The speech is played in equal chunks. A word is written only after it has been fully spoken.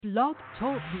Blog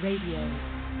Talk Radio.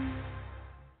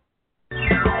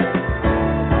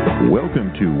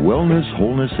 Welcome to Wellness,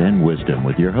 Wholeness, and Wisdom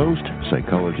with your host,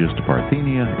 Psychologist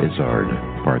Parthenia Izzard.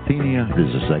 Parthenia is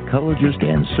a psychologist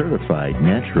and certified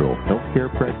natural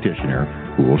healthcare practitioner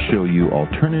who will show you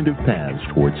alternative paths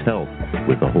towards health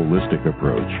with a holistic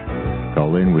approach.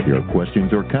 Call in with your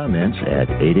questions or comments at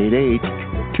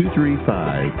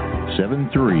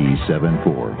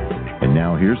 888-235-7374. And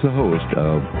now here's the host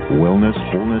of Wellness,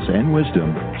 Wholeness, and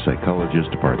Wisdom,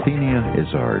 Psychologist Parthenia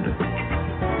Izzard.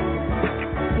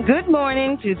 Good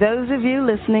morning to those of you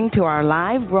listening to our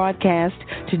live broadcast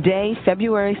today,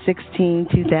 February 16,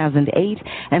 2008,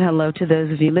 and hello to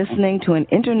those of you listening to an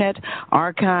internet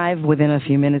archive within a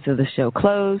few minutes of the show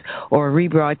close or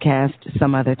rebroadcast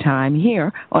some other time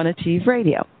here on Achieve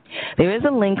Radio. There is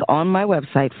a link on my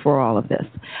website for all of this.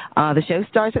 The show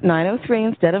starts at 9:03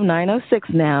 instead of 9:06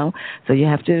 now, so you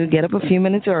have to get up a few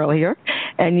minutes earlier.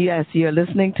 And yes, you're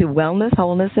listening to Wellness,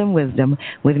 Wholeness, and Wisdom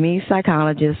with me,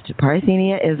 Psychologist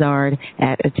Parthenia Izzard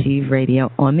at Achieve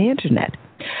Radio on the Internet.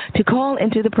 To call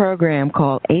into the program,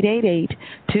 call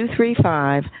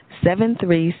 888-235-7374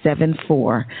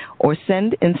 or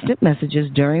send instant messages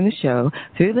during the show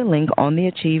through the link on the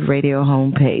Achieve Radio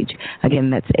homepage.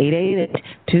 Again, that's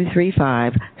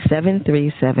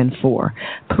 888-235-7374.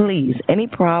 Please, any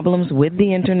problems with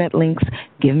the Internet links,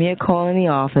 give me a call in the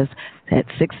office at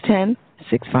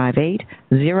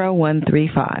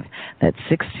 610-658-0135. That's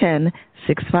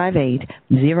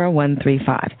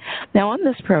 610-658-0135. Now, on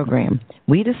this program,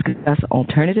 we discuss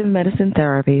alternative medicine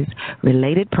therapies,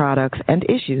 related products, and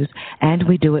issues, and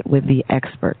we do it with the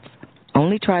experts.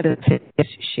 Only try to fit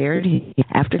shared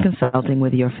after consulting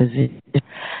with your physician.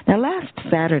 Now, last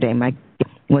Saturday, my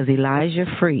guest was Elijah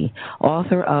Free,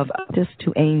 author of Artist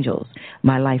to Angels,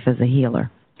 My Life as a Healer.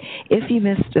 If you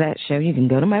missed that show, you can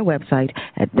go to my website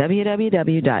at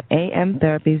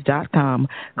www.amtherapies.com,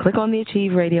 click on the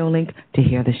Achieve Radio link to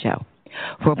hear the show.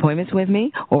 For appointments with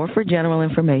me or for general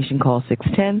information, call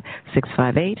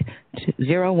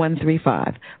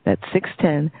 610-658-0135. That's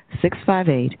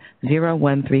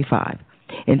 610-658-0135.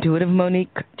 Intuitive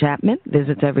Monique Chapman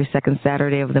visits every second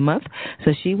Saturday of the month,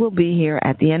 so she will be here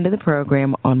at the end of the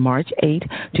program on March 8,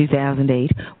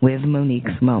 2008, with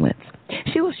Monique's Moments.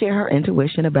 She will share her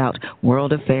intuition about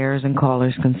world affairs and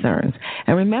callers' concerns.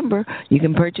 And remember, you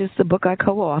can purchase the book I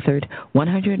co-authored,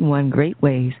 101 Great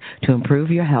Ways to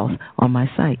Improve Your Health, on my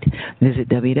site. Visit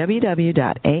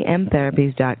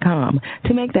www.amtherapies.com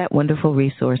to make that wonderful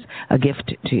resource a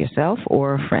gift to yourself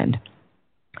or a friend.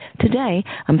 Today,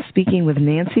 I'm speaking with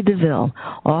Nancy Deville,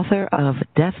 author of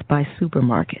Death by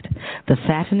Supermarket, The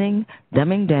Fattening,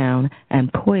 Dumbing Down,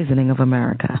 and Poisoning of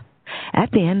America.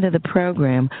 At the end of the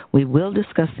program, we will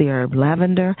discuss the herb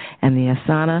lavender and the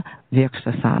asana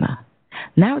virksasana.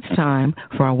 Now it's time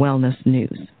for our wellness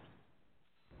news.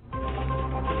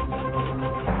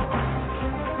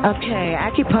 Okay,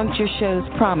 acupuncture shows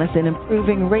promise in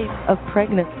improving rates of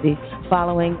pregnancy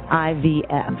following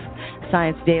IVF.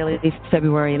 Science Daily,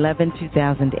 February 11,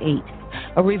 2008.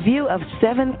 A review of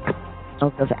 7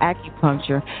 of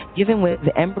acupuncture given with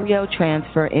the embryo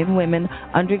transfer in women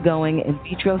undergoing in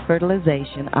vitro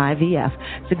fertilization, IVF,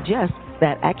 suggests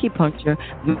that acupuncture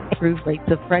will improve rates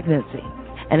of pregnancy.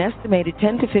 An estimated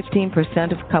 10 to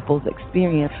 15% of couples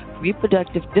experience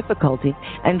reproductive difficulty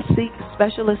and seek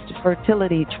specialist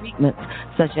fertility treatments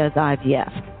such as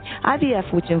IVF.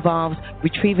 IVF, which involves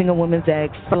retrieving a woman's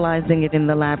egg, fertilizing it in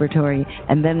the laboratory,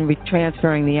 and then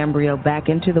transferring the embryo back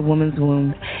into the woman's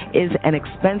womb, is an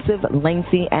expensive,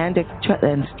 lengthy, and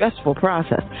stressful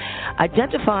process.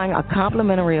 Identifying a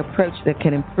complementary approach that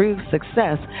can improve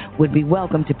success would be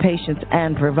welcome to patients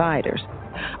and providers.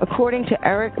 According to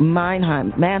Eric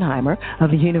Mannheimer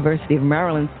of the University of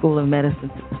Maryland School of Medicine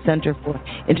Center for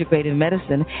Integrative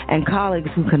Medicine and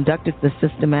colleagues who conducted the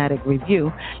systematic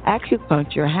review,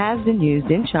 acupuncture has been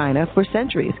used in China for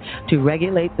centuries to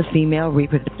regulate the female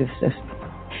reproductive system.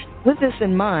 With this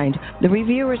in mind, the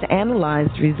reviewers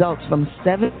analyzed results from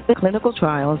 7 clinical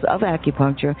trials of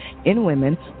acupuncture in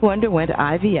women who underwent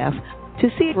IVF to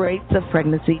see if rates of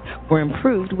pregnancy were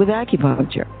improved with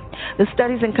acupuncture. The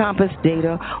studies encompassed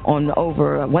data on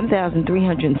over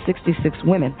 1,366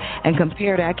 women and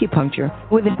compared acupuncture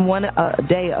within 1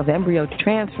 day of embryo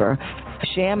transfer,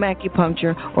 sham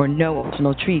acupuncture, or no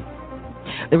optional treatment.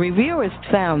 The reviewers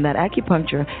found that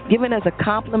acupuncture, given as a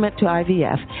complement to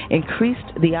IVF,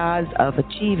 increased the odds of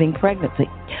achieving pregnancy.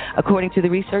 According to the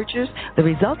researchers, the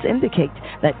results indicate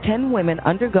that 10 women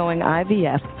undergoing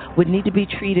IVF would need to be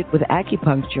treated with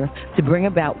acupuncture to bring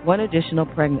about 1 additional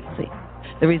pregnancy.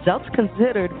 The results,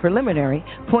 considered preliminary,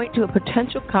 point to a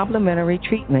potential complementary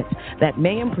treatment that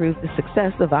may improve the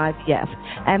success of IVF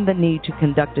and the need to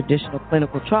conduct additional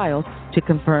clinical trials to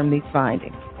confirm these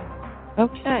findings.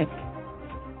 Okay.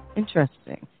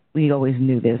 Interesting. We always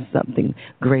knew there's something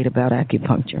great about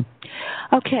acupuncture.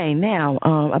 Okay, now,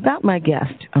 about my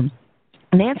guest.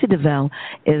 Nancy Deville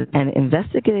is an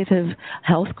investigative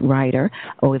health writer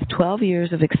with 12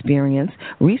 years of experience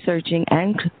researching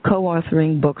and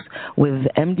co-authoring books with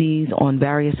MDs on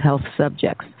various health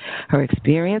subjects. Her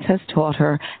experience has taught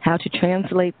her how to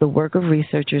translate the work of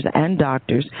researchers and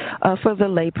doctors for the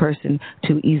layperson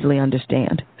to easily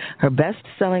understand. Her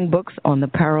best-selling books on the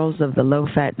perils of the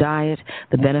low-fat diet,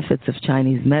 the benefits of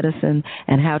Chinese medicine,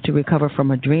 and how to recover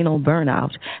from adrenal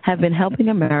burnout have been helping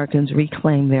Americans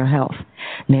reclaim their health.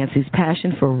 Nancy's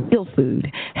passion for real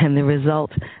food, and the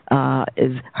result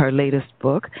is her latest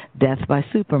book, Death by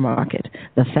Supermarket,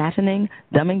 The Fattening,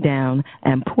 Dumbing Down,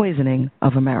 and Poisoning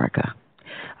of America.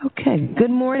 Okay, good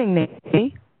morning,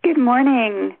 Nancy. Good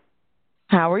morning.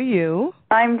 How are you?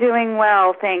 I'm doing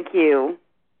well, thank you.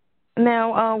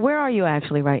 Now, where are you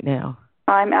actually right now?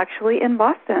 I'm actually in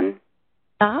Boston.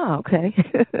 Ah, okay.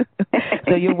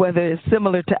 So your weather is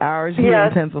similar to ours here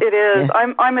in Pennsylvania. Yes, it is.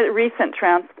 Yeah. I'm a recent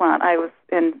transplant. I was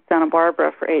in Santa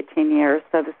Barbara for 18 years,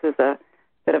 so this is a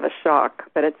bit of a shock,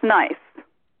 but it's nice.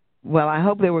 Well, I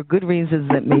hope there were good reasons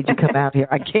that made you come out here.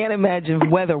 I can't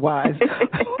imagine weather-wise.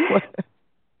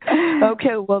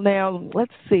 Okay, well, now,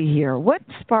 let's see here. What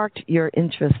sparked your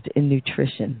interest in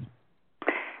nutrition?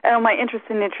 Oh, my interest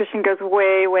in nutrition goes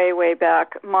way, way, way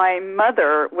back. My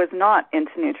mother was not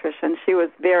into nutrition. She was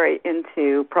very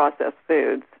into processed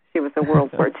foods. She was a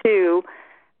World War II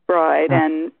bride,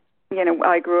 and, you know,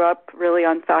 I grew up really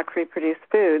on factory-produced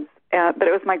foods. But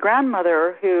it was my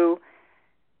grandmother who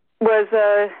was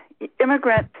an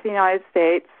immigrant to the United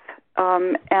States,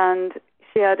 and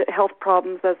she had health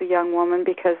problems as a young woman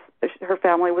because her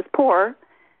family was poor.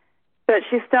 But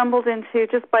she stumbled into,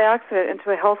 just by accident,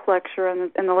 into a health lecture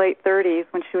in the late 30s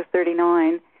when she was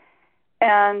 39.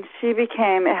 And she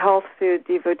became a health food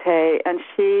devotee, and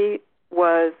she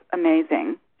was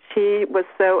amazing. She was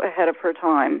so ahead of her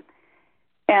time.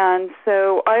 And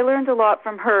so I learned a lot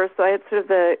from her. So I had sort of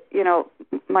the, you know,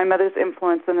 my mother's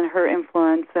influence and then her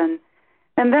influence. And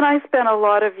then I spent a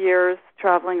lot of years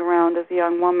traveling around as a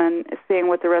young woman, seeing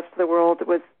what the rest of the world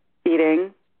was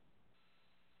eating.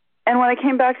 And when I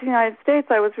came back to the United States,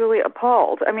 I was really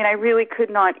appalled. I mean, I really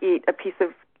could not eat a piece of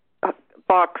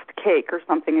boxed cake or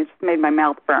something. It just made my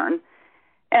mouth burn.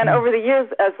 And over the years,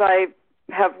 as I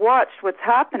have watched what's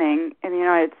happening in the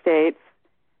United States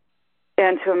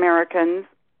and to Americans,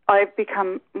 I've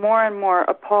become more and more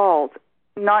appalled,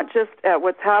 not just at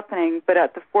what's happening, but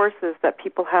at the forces that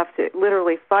people have to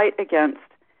literally fight against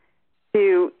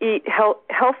to eat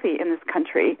healthy in this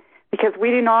country, because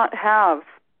we do not have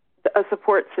a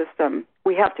support system.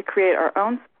 We have to create our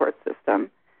own support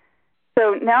system.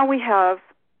 So now we have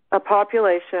a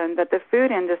population that the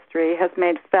food industry has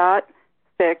made fat,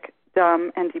 sick,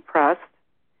 dumb, and depressed.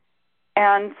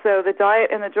 And so the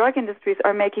diet and the drug industries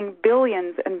are making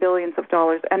billions and billions of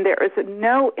dollars, and there is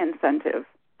no incentive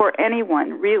for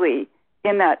anyone really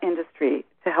in that industry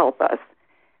to help us.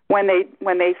 When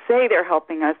they say they're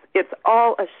helping us, it's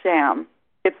all a sham.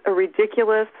 It's a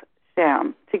ridiculous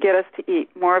sham to get us to eat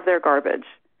more of their garbage.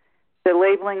 The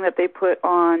labeling that they put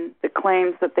on, the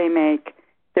claims that they make,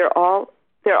 they're all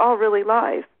really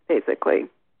lies, basically.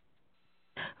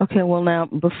 Okay, well, now,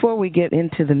 before we get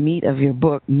into the meat of your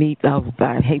book,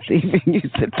 I hate to even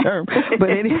use the term, but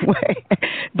anyway,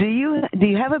 do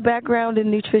you have a background in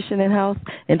nutrition and health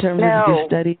in terms of your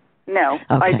study? No,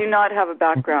 okay. I do not have a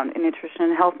background in nutrition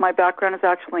and health. My background is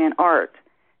actually in art,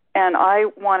 and I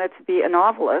wanted to be a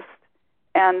novelist.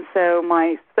 And so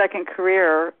my second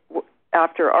career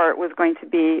after art was going to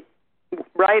be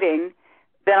writing.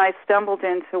 Then I stumbled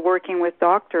into working with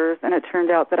doctors, and it turned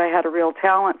out that I had a real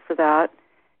talent for that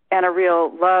and a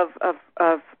real love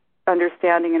of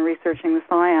understanding and researching the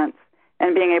science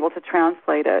and being able to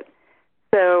translate it.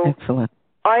 So excellent.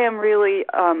 I am really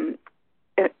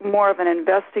more of an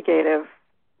investigative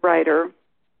writer,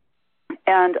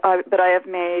 but I have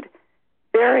made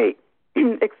very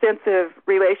extensive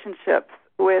relationships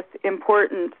with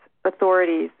important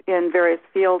authorities in various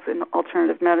fields in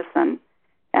alternative medicine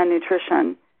and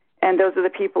nutrition. And those are the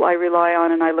people I rely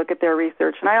on, and I look at their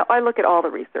research. And I look at all the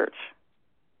research.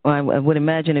 Well, I would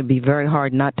imagine it'd be very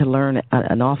hard not to learn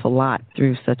an awful lot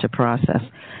through such a process.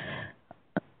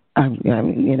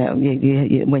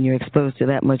 when you're exposed to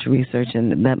that much research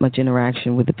and that much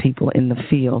interaction with the people in the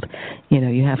field,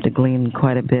 you have to glean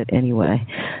quite a bit anyway.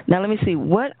 Now, let me see.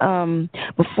 Before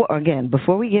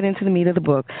we get into the meat of the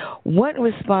book, what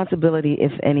responsibility,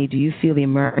 if any, do you feel the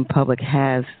American public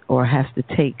has or has to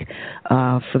take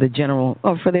for their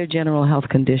general health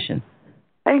condition?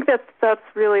 I think that's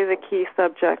really the key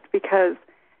subject, because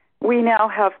we now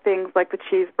have things like the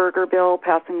cheeseburger bill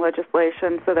passing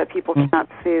legislation so that people cannot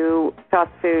sue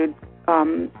fast food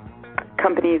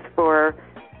companies for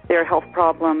their health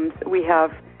problems. We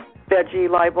have veggie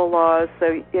libel laws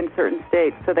in certain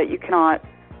states so that you cannot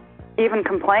even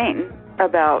complain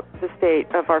about the state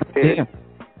of our food. Yeah.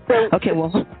 Okay,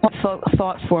 well,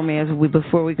 thought for me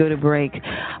before we go to break.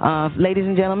 Ladies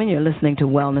and gentlemen, you're listening to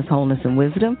Wellness, Wholeness, and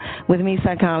Wisdom with me,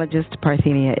 psychologist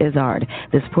Parthenia Izzard.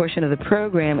 This portion of the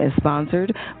program is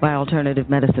sponsored by Alternative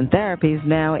Medicine Therapies,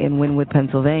 now in Wynwood,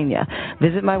 Pennsylvania.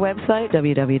 Visit my website,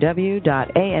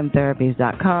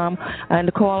 www.amtherapies.com,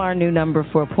 and call our new number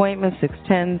for appointments,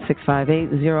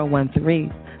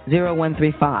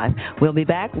 610-658-0135. We'll be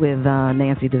back with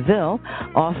Nancy Deville,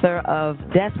 author of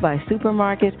Death by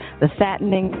Supermarket, The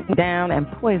Fattening Down and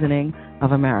Poisoning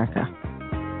of America.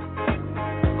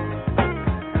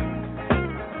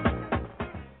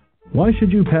 Why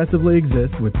should you passively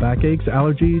exist with backaches,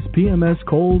 allergies, PMS,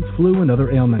 colds, flu, and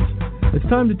other ailments? It's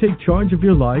time to take charge of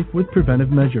your life with preventive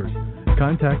measures.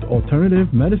 Contact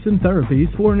Alternative Medicine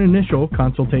Therapies for an initial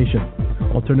consultation.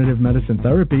 Alternative Medicine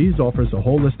Therapies offers a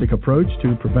holistic approach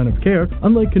to preventive care,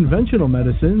 unlike conventional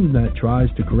medicine that tries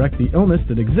to correct the illness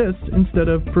that exists instead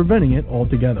of preventing it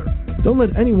altogether. Don't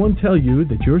let anyone tell you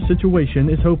that your situation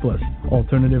is hopeless.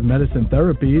 Alternative medicine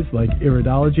therapies like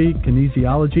iridology,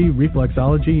 kinesiology,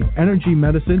 reflexology, energy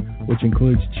medicine, which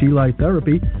includes chi light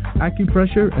therapy,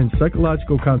 acupressure, and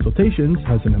psychological consultations,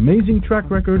 has an amazing track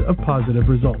record of positive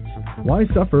results. Why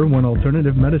suffer when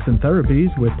Alternative Medicine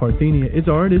Therapies with Parthenia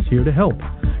Izzard is here to help?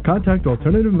 Contact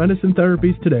Alternative Medicine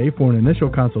Therapies today for an initial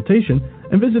consultation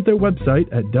and visit their website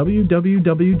at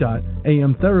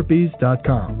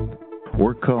www.amtherapies.com.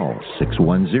 Or call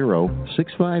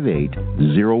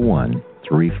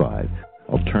 610-658-0135.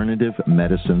 Alternative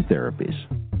Medicine Therapies.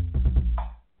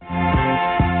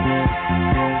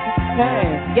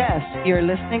 Yes, you're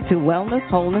listening to Wellness,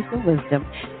 Wholeness, and Wisdom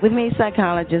with me,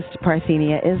 psychologist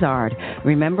Parthenia Izzard.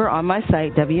 Remember, on my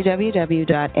site,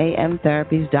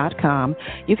 www.amtherapies.com,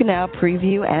 you can now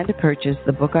preview and purchase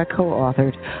the book I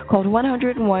co-authored called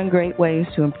 101 Great Ways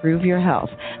to Improve Your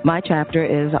Health. My chapter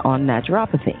is on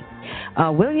naturopathy.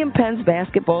 William Penn's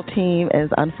basketball team is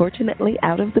unfortunately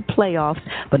out of the playoffs,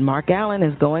 but Mark Allen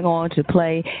is going on to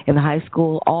play in the high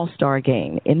school all-star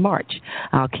game in March.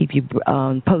 I'll keep you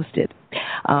posted.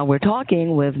 We're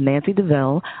talking with Nancy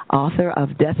Deville, author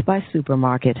of Death by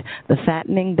Supermarket, The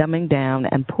Fattening, Dumbing Down,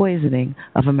 and Poisoning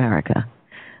of America.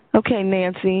 Okay,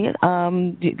 Nancy,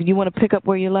 do you want to pick up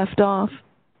where you left off?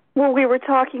 Well, we were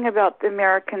talking about the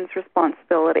Americans'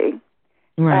 responsibility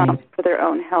for their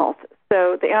own health.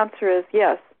 So the answer is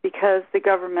yes, because the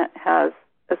government has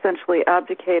essentially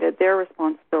abdicated their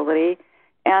responsibility,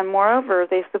 and moreover,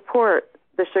 they support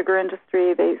the sugar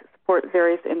industry, they support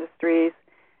various industries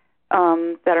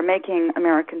that are making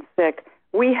Americans sick.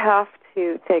 We have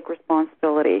to take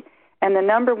responsibility. And the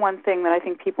number one thing that I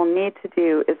think people need to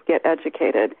do is get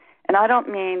educated. And I don't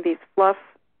mean these fluff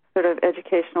sort of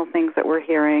educational things that we're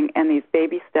hearing and these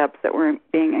baby steps that we're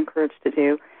being encouraged to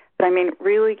do, but I mean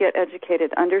really get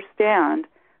educated, understand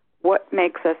what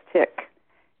makes us tick.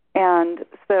 And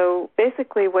so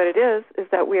basically what it is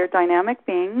that we are dynamic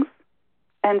beings,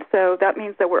 and so that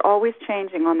means that we're always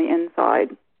changing on the inside.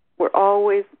 We're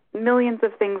always, millions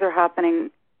of things are happening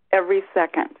every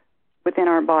second within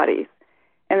our bodies.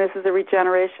 And this is a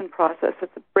regeneration process.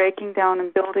 It's a breaking down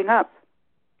and building up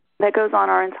that goes on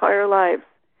our entire lives.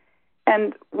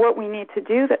 And what we need to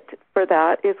do for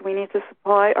that is we need to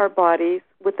supply our bodies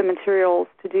with the materials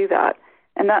to do that.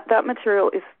 And that material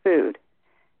is food.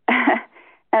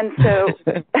 And so...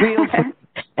 Real food,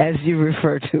 as you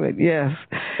refer to it, yes.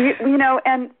 You know,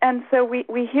 and so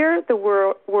we hear the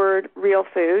word real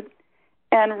food,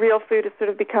 and real food has sort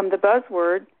of become the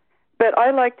buzzword. But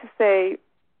I like to say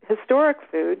historic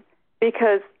food,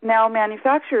 because now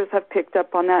manufacturers have picked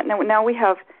up on that. Now we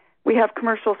have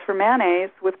commercials for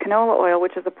mayonnaise with canola oil,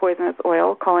 which is a poisonous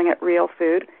oil, calling it real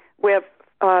food. We have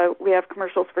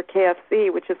commercials for KFC,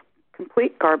 which is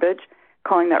complete garbage,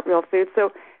 calling that real food.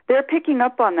 So they're picking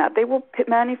up on that.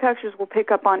 Manufacturers will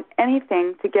pick up on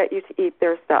anything to get you to eat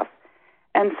their stuff.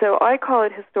 And so I call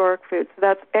it historic food. So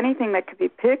that's anything that could be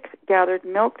picked, gathered,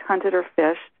 milked, hunted, or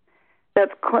fished,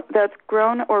 that's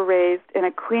grown or raised in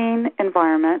a clean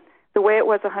environment the way it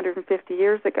was 150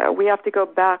 years ago. We have to go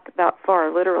back that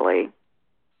far, literally.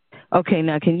 Okay,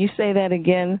 now can you say that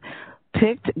again?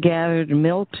 Picked, gathered,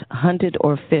 milked, hunted,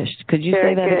 or fished. Could you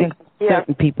say that again? Yes.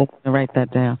 Certain people can write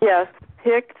that down. Yes,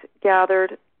 picked,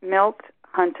 gathered, milked,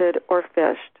 hunted, or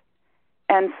fished.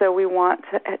 And so we want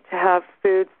to have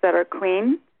foods that are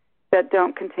clean, that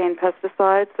don't contain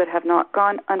pesticides, that have not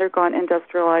undergone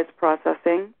industrialized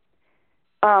processing.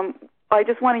 I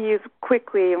just want to use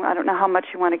quickly, I don't know how much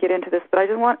you want to get into this, but I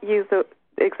just want to use the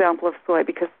example of soy,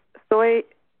 because soy,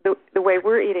 the way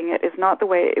we're eating it, is not the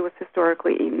way it was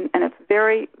historically eaten, and it's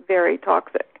very, very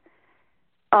toxic.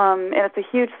 And it's a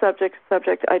huge subject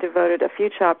I devoted a few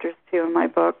chapters to in my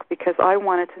book because I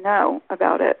wanted to know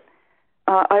about it.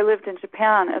 I lived in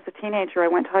Japan as a teenager. I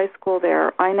went to high school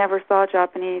there. I never saw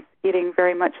Japanese eating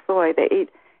very much soy. They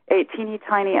ate teeny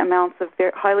tiny amounts of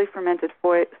very highly fermented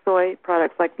soy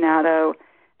products like natto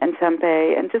and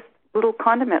tempeh, and just little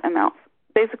condiment amounts,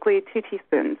 basically 2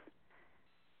 teaspoons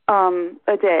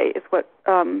a day is what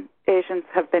Asians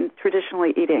have been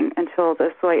traditionally eating until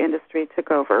the soy industry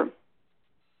took over.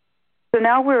 So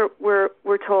now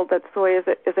we're told that soy is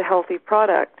a healthy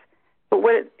product, but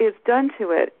what it is done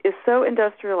to it is so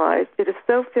industrialized. It is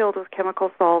so filled with chemical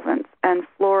solvents and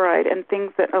fluoride and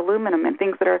aluminum and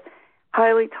things that are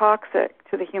highly toxic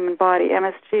to the human body.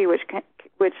 MSG, which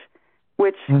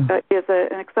is an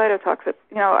excitotoxic.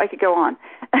 I could go on,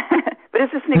 but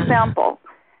it's just an example.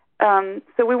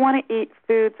 So we want to eat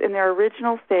foods in their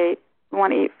original state. We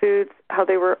want to eat foods how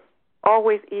they were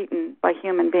always eaten by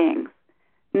human beings,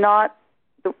 not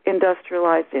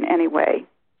industrialized in any way.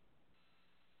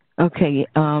 Okay,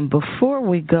 before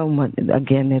we go,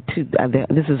 again,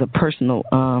 this is a personal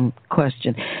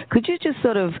question. Could you just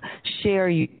sort of share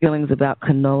your feelings about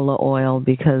canola oil?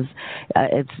 Because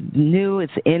it's new,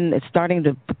 it's starting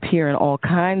to appear in all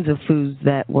kinds of foods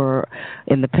that were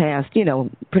in the past,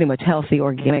 pretty much healthy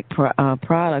organic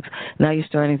products. Now you're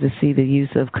starting to see the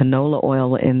use of canola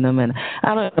oil in them. And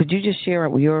I don't know, could you just share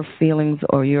your feelings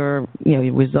or your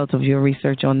results of your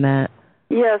research on that?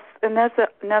 Yes, and that's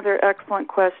another excellent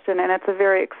question, and it's a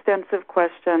very extensive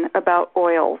question about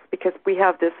oils, because we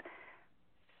have this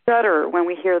shudder when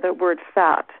we hear the word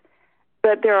fat.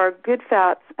 But there are good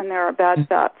fats and there are bad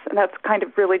fats, and that's kind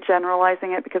of really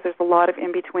generalizing it because there's a lot of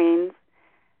in-betweens.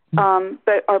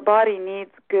 But our body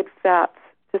needs good fats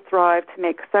to thrive, to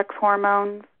make sex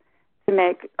hormones, to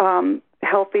make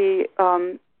healthy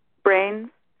brains,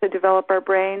 to develop our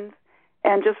brains.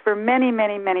 And just for many,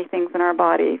 many, many things in our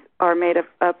bodies are made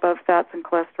up of fats and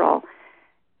cholesterol.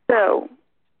 So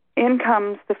in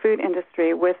comes the food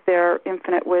industry with their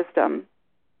infinite wisdom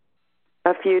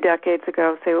a few decades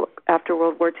ago, say after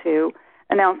World War II,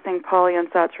 announcing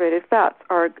polyunsaturated fats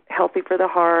are healthy for the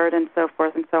heart and so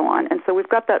forth and so on. And so we've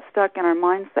got that stuck in our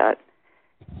mindset.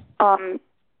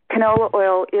 Canola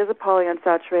oil is a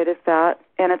polyunsaturated fat,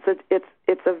 and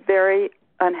it's a very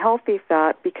unhealthy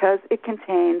fat because it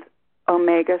contains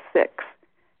omega-6.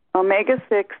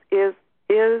 Omega-6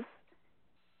 is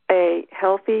a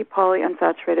healthy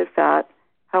polyunsaturated fat.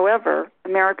 However,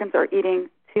 Americans are eating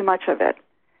too much of it.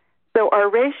 So our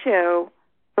ratio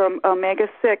from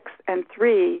omega-6 and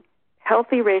 3,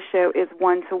 healthy ratio is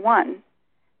 1:1.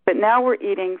 But now we're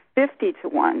eating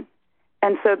 50:1.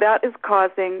 And so that is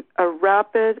causing a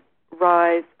rapid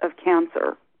rise of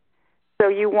cancer. So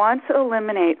you want to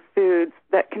eliminate foods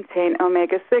that contain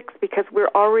omega-6 because we're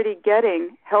already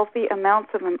getting healthy amounts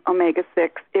of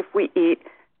omega-6 if we eat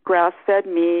grass-fed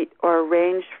meat or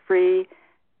range-free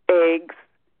eggs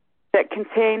that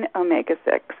contain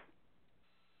omega-6.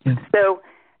 So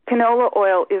canola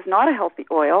oil is not a healthy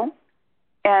oil,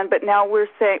 but now we're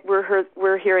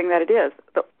hearing that it is.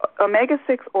 The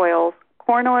omega-6 oils,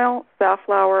 corn oil,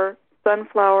 safflower,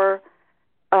 sunflower,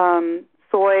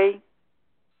 soy,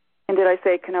 and did I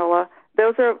say canola?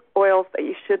 Those are oils that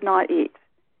you should not eat.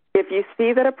 If you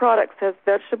see that a product says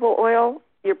vegetable oil,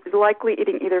 you're likely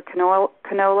eating either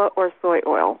canola or soy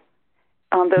oil.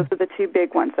 Those are the two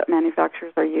big ones that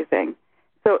manufacturers are using.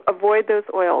 So avoid those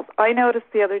oils. I noticed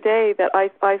the other day that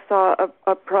I saw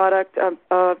a product,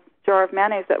 a jar of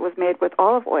mayonnaise that was made with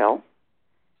olive oil.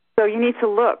 So you need to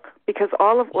look, because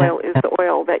olive oil is the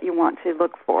oil that you want to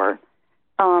look for.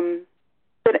 And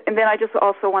then I just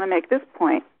also want to make this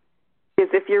point, is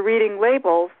if you're reading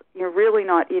labels, you're really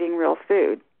not eating real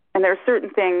food. And there are certain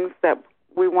things that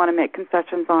we want to make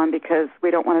concessions on because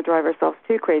we don't want to drive ourselves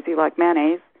too crazy, like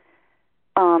mayonnaise,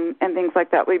 and things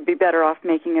like that. We'd be better off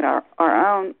making it our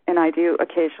own, and I do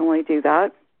occasionally do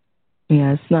that.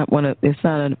 Yeah, it's not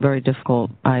a very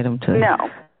difficult item to... No,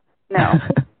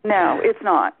 it's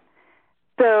not.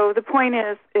 So the point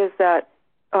is that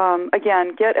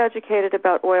again, get educated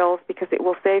about oils because it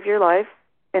will save your life,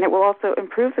 and it will also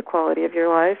improve the quality of your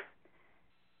life.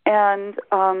 And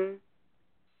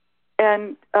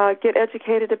get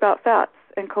educated about fats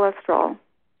and cholesterol.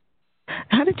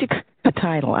 How did you cut the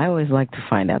title? I always like to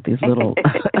find out these little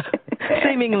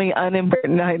seemingly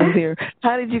unimportant items here.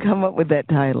 How did you come up with that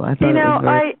title? I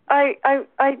thought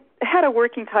I had a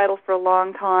working title for a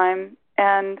long time,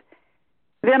 and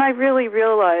then I really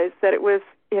realized that it was,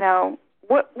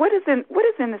 what is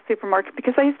in the supermarket?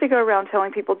 Because I used to go around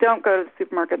telling people, don't go to the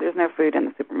supermarket, there's no food in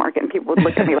the supermarket, and people would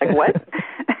look at me like, what?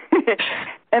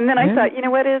 And then I thought,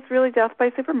 what is really death by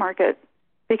supermarket?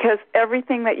 Because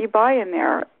everything that you buy in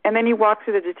there, and then you walk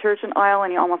through the detergent aisle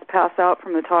and you almost pass out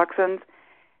from the toxins,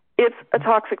 it's a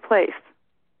toxic place.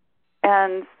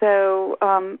 And so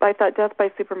I thought, death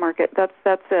by supermarket, that's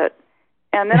it.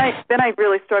 And then I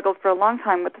really struggled for a long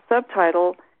time with the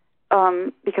subtitle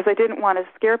because I didn't want to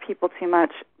scare people too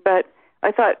much. But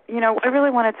I thought, I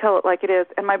really want to tell it like it is,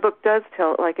 and my book does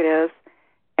tell it like it is.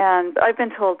 And I've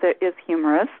been told that it is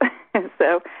humorous,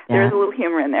 so there's a little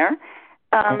humor in there.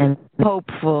 And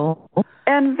hopeful.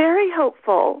 And very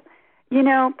hopeful.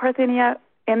 Parthenia,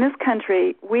 in this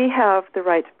country, we have the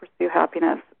right to pursue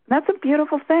happiness. That's a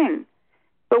beautiful thing.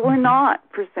 But we're not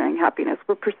pursuing happiness.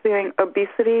 We're pursuing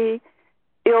obesity,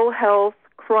 ill health,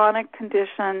 chronic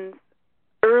conditions,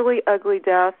 early ugly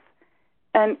death.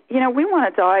 And, we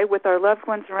want to die with our loved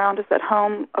ones around us at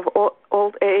home of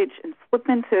old age and slip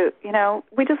into,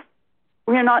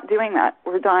 we're not doing that.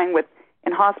 We're dying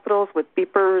in hospitals with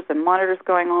beepers and monitors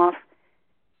going off.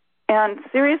 And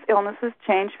serious illnesses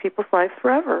change people's lives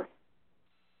forever.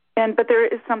 But there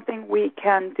is something we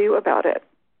can do about it.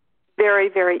 Very,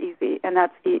 very easy, and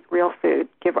that's eat real food.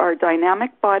 Give our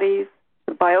dynamic bodies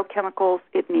the biochemicals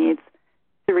it needs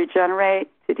to regenerate,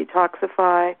 to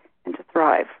detoxify, and to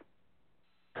thrive.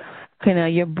 Okay, now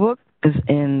your book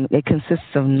it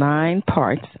consists of 9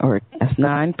 parts,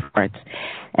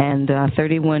 and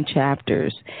 31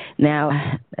 chapters.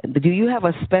 Now, do you have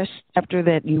a special chapter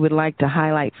that you would like to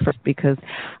highlight first? Because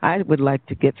I would like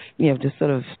to get, just sort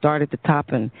of start at the top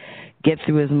and get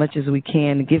through as much as we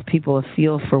can to give people a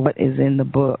feel for what is in the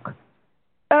book.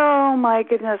 Oh, my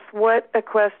goodness, what a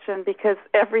question, because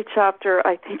every chapter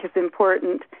I think is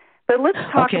important. But let's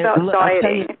talk about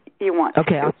dieting if you want.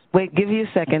 Okay, I'll give you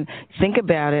a second. Think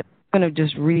about it. I'm going to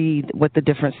just read what the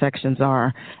different sections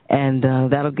are, and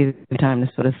that'll give you time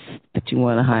to sort of that you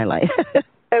want to highlight.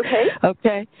 Okay.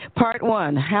 Okay. Part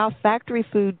 1, how factory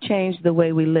food changed the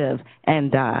way we live and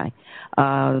die.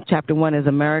 Chapter 1 is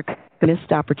America's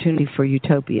Missed Opportunity for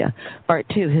Utopia. Part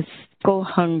 2, Historical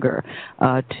Hunger.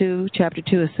 Chapter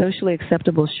 2 is Socially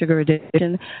Acceptable Sugar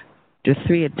Addiction. Chapter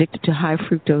 3, Addicted to High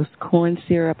Fructose Corn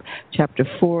Syrup. Chapter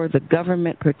 4, The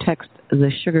Government Protects the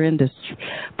Sugar Industry.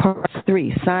 Part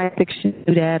 3, Science Fiction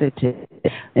Food Additives.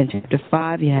 In Chapter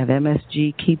 5, you have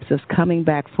MSG Keeps Us Coming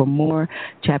Back for More.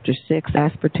 Chapter 6,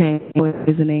 Aspartame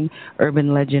Poisoning,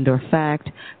 Urban Legend or Fact.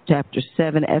 Chapter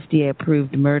 7,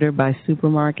 FDA-Approved Murder by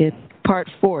Supermarket. Part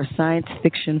 4, Science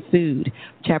Fiction Food.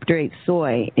 Chapter 8,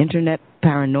 Soy, Internet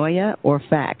Paranoia or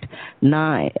Fact.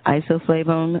 9,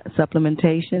 Isoflavone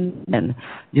Supplementation. And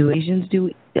Asians do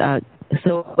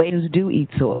eat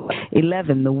soy.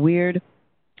 11, The Weird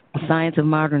Science of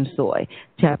Modern Soy.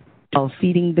 Chapter 12,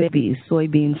 Feeding Babies,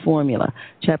 Soybean Formula.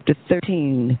 Chapter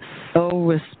 13,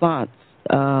 No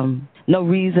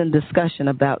Reason Discussion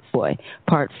About Soy.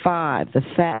 Part 5, The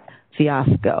Fat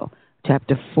Fiasco.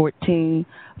 Chapter 14,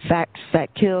 Fat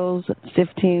Kills.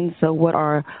 15, So What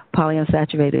Are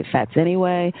Polyunsaturated Fats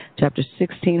Anyway? Chapter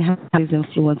 16, How These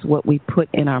Influence What We Put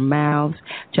in Our Mouths.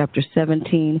 Chapter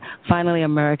 17, Finally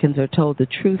Americans Are Told the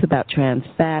Truth About Trans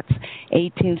Fats.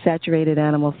 18, Saturated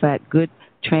Animal Fat, Good,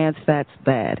 Trans Fats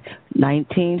Bad.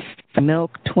 19,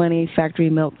 Milk. 20, Factory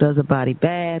Milk Does a Body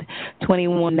Bad.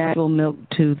 21, Natural Milk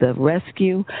to the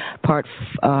Rescue. Part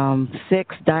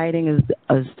 6, Dieting is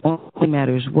Only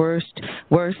Matters Worse.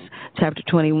 Chapter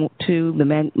 22, The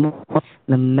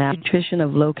Malnutrition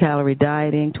of Low-Calorie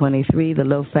Dieting. 23, The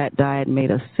Low-Fat Diet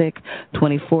Made Us Sick.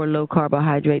 24,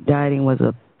 Low-Carbohydrate Dieting Was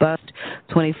a Bust.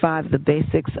 25, The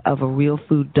Basics of a Real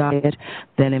Food Diet.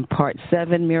 Then in Part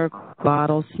 7, Miracle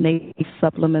Bottles, Snake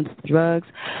Supplements, Drugs.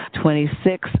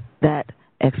 26, That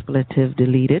Expletive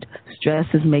Deleted. Stress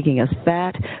is Making Us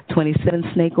Fat. 27,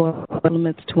 Snake Oil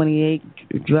Supplements.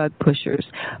 28, Drug Pushers.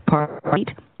 Part 8,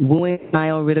 Wooing,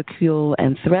 Denial, Ridicule,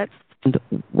 and Threats, and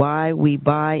Why We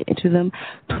Buy Into Them.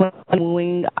 20,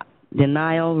 Wooing,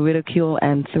 Denial, Ridicule,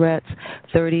 and Threats.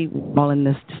 30, All in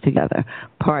This Together.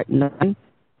 Part 9,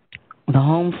 The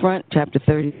Home Front, Chapter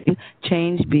 30,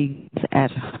 Change Begins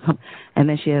at Home. And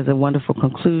then she has a wonderful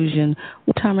conclusion.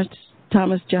 What time is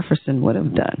Thomas Jefferson would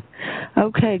have done.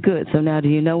 Okay, good. So now do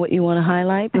you know what you want to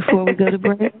highlight before we go to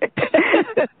break?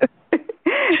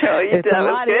 There's a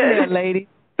lot in there, ladies.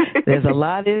 There's a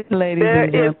lot in there, ladies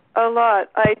and gentlemen. There is a lot.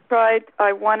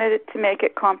 I wanted it to make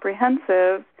it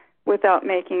comprehensive without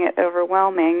making it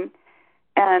overwhelming.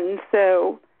 And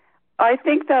so I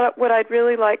think that what I'd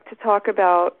really like to talk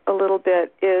about a little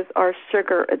bit is our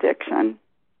sugar addiction.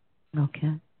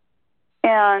 Okay.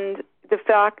 And the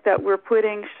fact that we're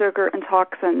putting sugar and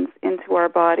toxins into our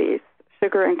bodies,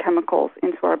 sugar and chemicals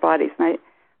into our bodies. And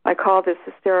I call this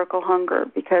hysterical hunger,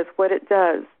 because what it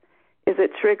does is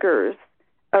it triggers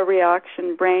a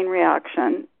reaction, brain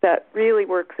reaction, that really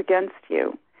works against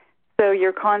you. So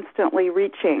you're constantly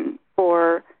reaching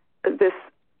for this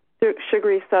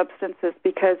sugary substances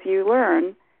because you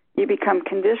become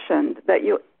conditioned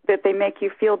that they make you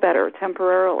feel better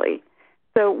temporarily.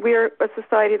 So we're a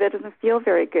society that doesn't feel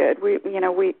very good. We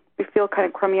feel kind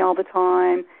of crummy all the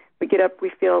time. We get up,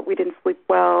 we feel we didn't sleep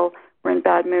well, we're in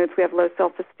bad moods, we have low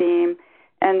self-esteem,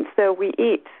 and so we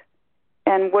eat.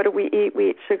 And what do we eat?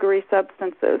 We eat sugary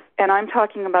substances. And I'm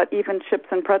talking about even chips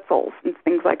and pretzels and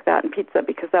things like that, and pizza,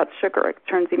 because that's sugar. It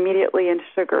turns immediately into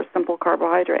sugar, simple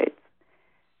carbohydrates.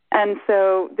 And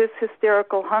so this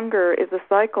hysterical hunger is a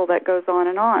cycle that goes on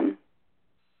and on.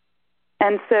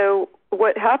 And so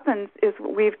what happens is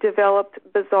we've developed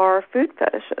bizarre food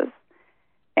fetishes.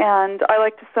 And I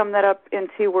like to sum that up in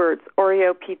 2 words,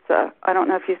 Oreo pizza. I don't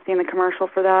know if you've seen the commercial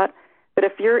for that, but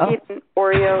if you're eating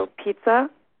Oreo pizza,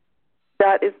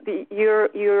 that is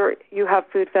you have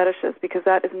food fetishes, because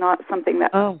that is not something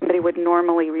that somebody would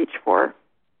normally reach for.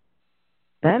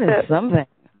 That is something.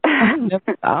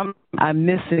 I'm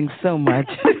missing so much.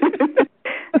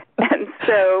 And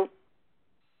so,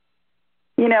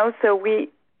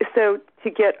 so to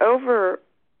get over,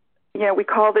 we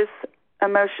call this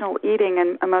emotional eating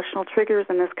and emotional triggers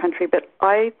in this country, but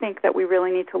I think that we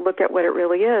really need to look at what it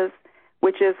really is,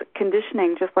 which is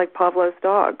conditioning, just like Pavlov's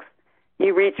dogs.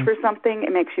 You reach for something,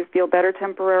 it makes you feel better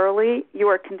temporarily. You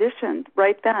are conditioned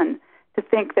right then to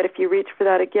think that if you reach for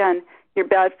that again, your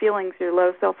bad feelings, your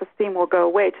low self-esteem will go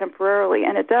away temporarily,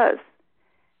 and it does.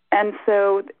 And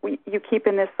so you keep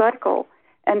in this cycle.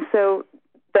 And so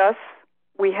thus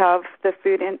we have the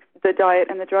food, the diet,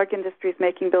 and the drug industries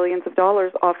making billions of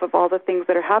dollars off of all the things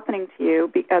that are happening to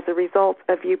you as a result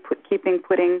of you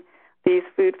putting these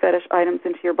food fetish items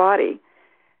into your body.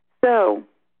 So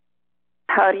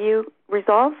how do you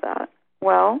resolve that?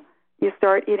 Well, you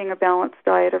start eating a balanced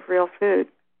diet of real food,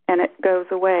 and it goes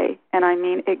away. And I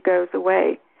mean, it goes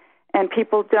away. And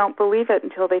people don't believe it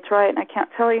until they try it. And I can't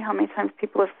tell you how many times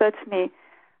people have said to me,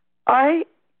 I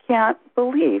can't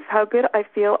believe how good I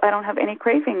feel. I don't have any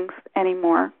cravings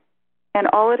anymore. And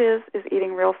all it is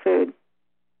eating real food.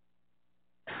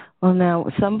 Well, now,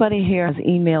 somebody here has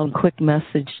emailed a quick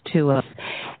message to us,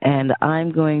 and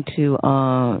I'm going to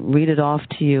read it off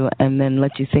to you and then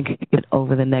let you think it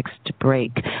over the next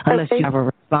break, unless you have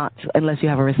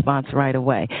a response right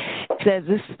away. It says,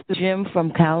 this is Jim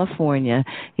from California.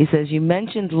 He says, you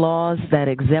mentioned laws that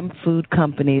exempt food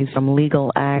companies from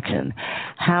legal action.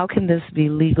 How can this be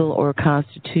legal or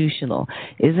constitutional?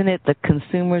 Isn't it the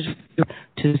consumer's right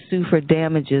to sue for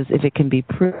damages if it can be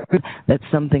proven that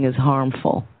something is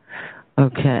harmful?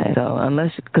 Okay, so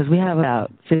because we have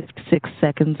about 6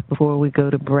 seconds before we go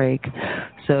to break,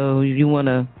 so you want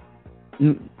to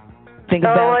think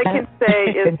about that? All I can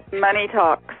say is money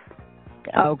talks.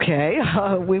 Okay,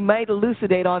 we might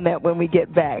elucidate on that when we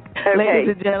get back. Okay.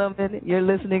 Ladies and gentlemen, you're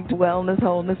listening to Wellness,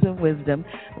 Wholeness, and Wisdom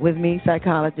with me,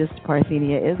 Psychologist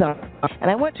Parthenia Izzard. And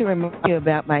I want to remind you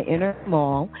about my Inner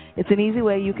Mall. It's an easy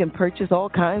way you can purchase all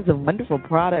kinds of wonderful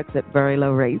products at very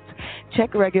low rates.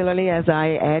 Check regularly as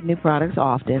I add new products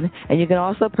often. And you can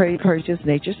also purchase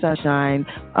Nature Sunshine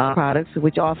products,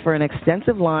 which offer an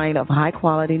extensive line of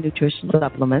high-quality nutritional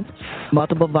supplements,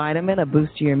 multiple vitamin, a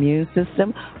boost to your immune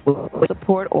system,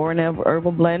 support or an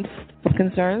herbal blend of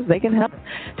concerns. They can help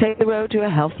take the road to a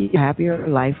healthier, happier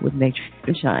life with Nature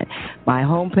Sunshine. My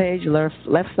homepage,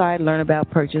 left side, learn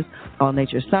about purchase all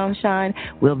Nature Sunshine.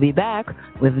 We'll be back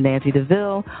with Nancy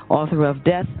Deville, author of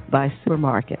Death by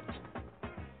Supermarkets.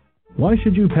 Why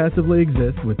should you passively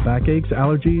exist with backaches,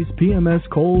 allergies, PMS,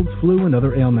 colds, flu, and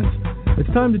other ailments? It's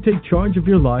time to take charge of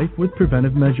your life with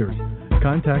preventive measures.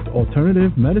 Contact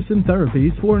Alternative Medicine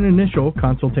Therapies for an initial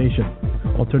consultation.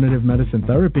 Alternative Medicine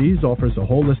Therapies offers a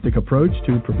holistic approach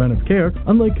to preventive care,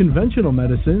 unlike conventional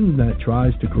medicine that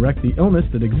tries to correct the illness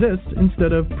that exists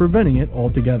instead of preventing it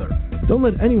altogether. Don't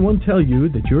let anyone tell you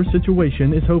that your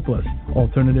situation is hopeless.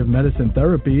 Alternative medicine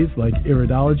therapies like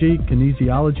iridology,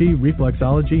 kinesiology,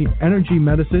 reflexology, energy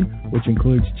medicine, which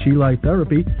includes Chi Light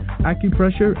therapy,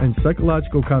 acupressure, and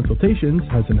psychological consultations,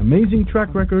 has an amazing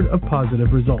track record of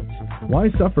positive results.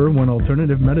 Why suffer when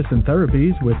Alternative Medicine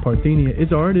Therapies with Parthenia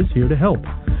Izzard is here to help?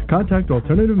 Contact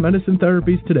Alternative Medicine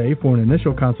Therapies today for an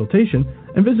initial consultation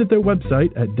and visit their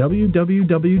website at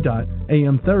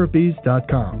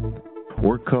www.amtherapies.com.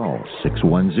 Or call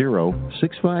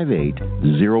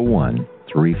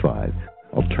 610-658-0135.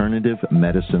 Alternative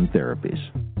Medicine Therapies.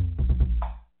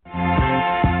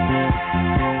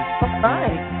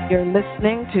 Hi, you're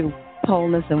listening to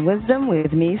Wholeness and Wisdom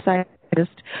with me,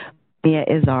 Psychologist Parthenia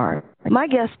Izzard. My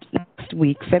guest next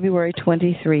week, February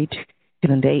 23,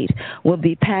 2008, will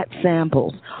be Pat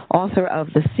Samples, author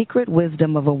of The Secret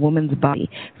Wisdom of a Woman's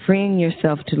Body, Freeing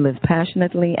Yourself to Live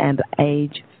Passionately and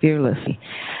Age Fearlessly.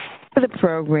 For the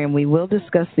program, we will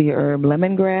discuss the herb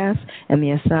lemongrass and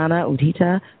the asana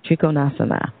Udita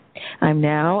Trikonasana. I'm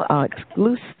now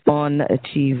exclusive on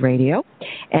Achieve Radio,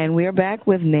 and we're back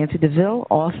with Nancy Deville,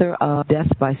 author of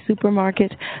Death by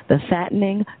Supermarket, The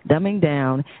Fattening, Dumbing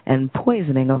Down, and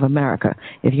Poisoning of America.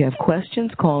 If you have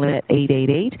questions, call in at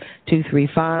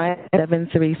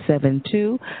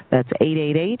 888-235-7372. That's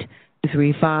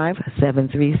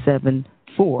 888-235-7374.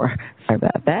 Sorry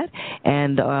about that.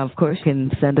 And, of course, you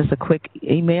can send us a quick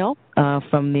email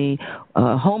from the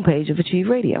homepage of Achieve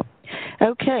Radio.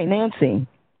 Okay, Nancy,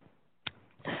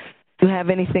 do you have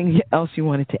anything else you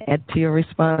wanted to add to your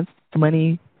response to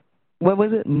Money, what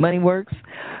was it, Money Works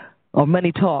or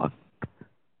Money Talk?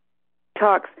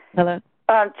 Talks. Hello?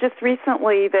 Just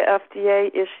recently, the FDA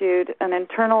issued an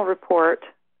internal report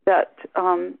that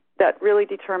that really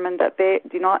determined that they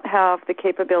do not have the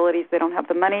capabilities, they don't have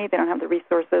the money, they don't have the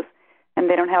resources, and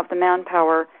they don't have the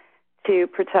manpower to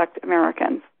protect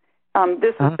Americans.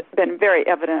 This has been very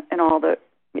evident in all the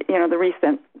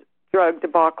recent drug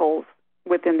debacles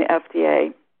within the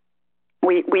FDA.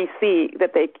 We see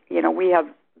that we have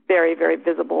very, very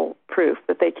visible proof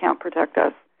that they can't protect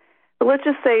us. But let's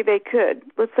just say they could.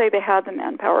 Let's say they had the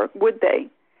manpower. Would they?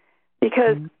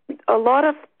 Because a lot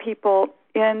of people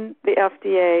in the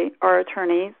FDA are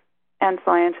attorneys and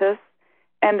scientists,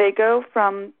 and they go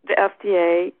from the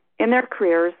FDA in their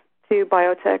careers to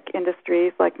biotech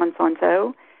industries like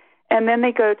Monsanto, and then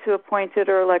they go to appointed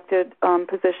or elected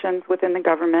positions within the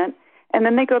government, and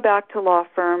then they go back to law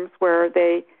firms where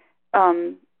they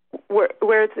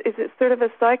where it's sort of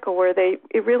a cycle where it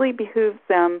really behooves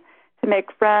them to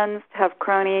make friends, to have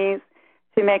cronies,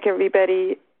 to make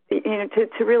everybody,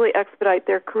 to really expedite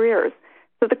their careers.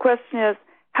 So the question is,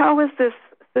 how is this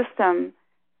system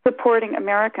supporting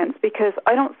Americans? Because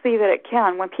I don't see that it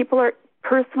can. When people are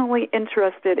personally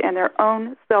interested in their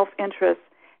own self-interest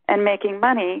and making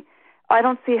money, I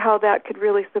don't see how that could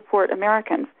really support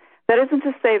Americans. That isn't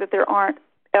to say that there aren't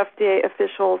FDA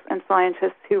officials and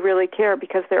scientists who really care,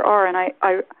 because there are, and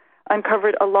I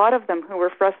uncovered a lot of them who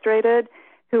were frustrated,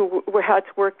 who had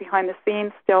to work behind the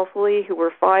scenes stealthily, who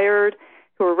were fired,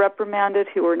 who were reprimanded,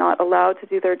 who were not allowed to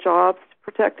do their jobs to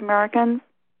protect Americans.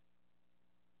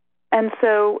 And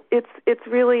so it's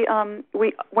really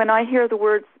when I hear the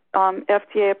words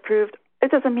FDA approved,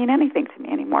 it doesn't mean anything to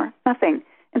me anymore. Nothing.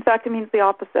 In fact, it means the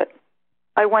opposite.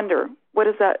 I wonder, what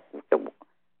is that?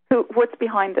 What's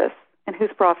behind this, and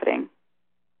who's profiting?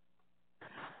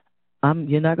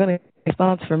 You're not going to get a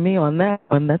response from me on that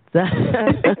one. That's that.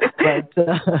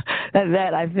 But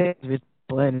that I think is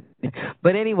ridiculous.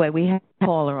 But anyway, we have a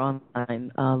caller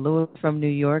online, Louis from New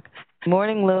York. Good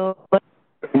morning, Louis.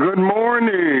 Good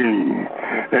morning.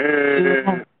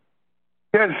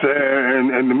 Yes,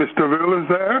 and Mr. Deville is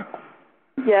there?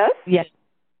 Yes. Yes.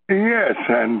 Yes,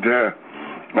 and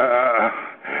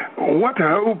what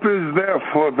hope is there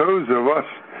for those of us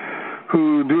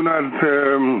who do not,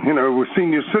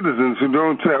 senior citizens who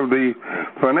don't have the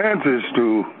finances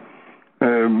to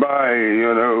buy,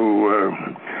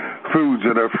 foods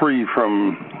that are free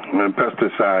from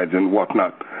pesticides and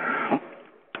whatnot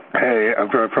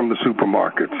from the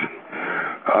supermarkets?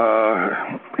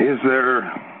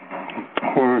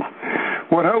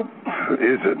 What hope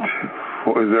is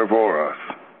there for us?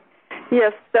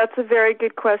 Yes, that's a very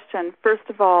good question. First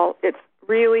of all, it's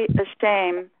really a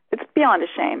shame. It's beyond a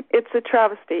shame. It's a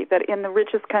travesty that in the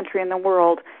richest country in the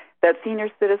world, that senior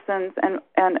citizens and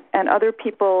other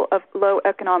people of low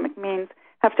economic means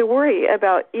have to worry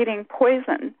about eating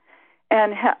poison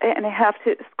and have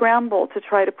to scramble to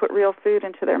try to put real food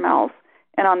into their mouths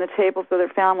and on the tables of their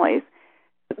families.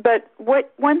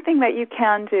 one thing that you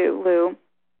can do, Lou,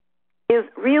 is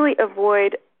really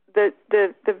avoid the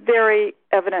very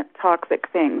evident toxic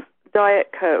things: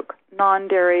 Diet Coke,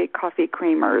 non-dairy coffee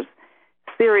creamers,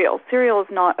 cereal. Cereal is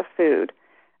not a food.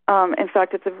 In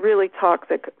fact, it's a really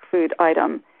toxic food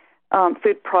item,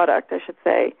 food product, I should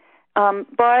say.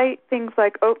 Buy things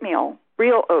like oatmeal,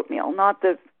 real oatmeal, not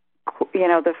the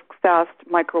fast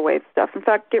microwave stuff. In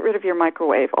fact, get rid of your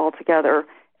microwave altogether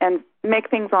and make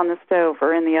things on the stove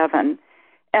or in the oven.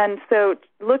 And so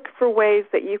look for ways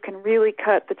that you can really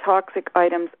cut the toxic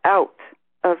items out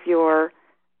of your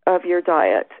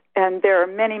diet. And there are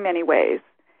many, many ways.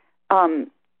 And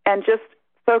just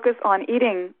focus on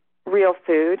eating real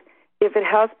food. If it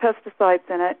has pesticides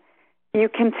in it, you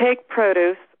can take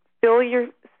produce, fill your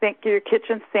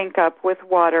kitchen sink up with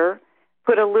water,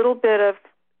 put a little bit of,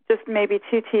 just maybe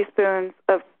 2 teaspoons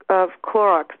of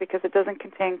Clorox because it doesn't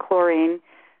contain chlorine.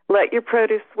 Let your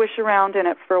produce swish around in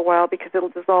it for a while because it'll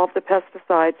dissolve the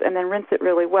pesticides, and then rinse it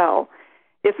really well.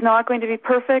 It's not going to be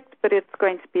perfect, but it's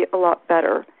going to be a lot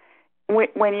better.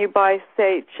 When you buy,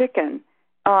 say, chicken,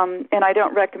 and I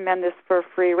don't recommend this for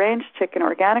free-range chicken,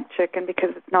 organic chicken,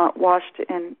 because it's not washed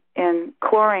in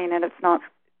chlorine and it's not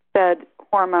fed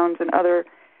hormones and other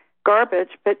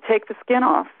garbage, but take the skin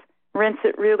off, rinse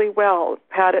it really well,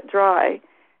 pat it dry.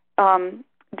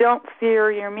 Don't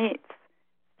sear your meats.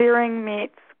 Searing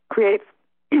meats creates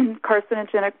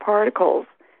carcinogenic particles.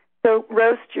 So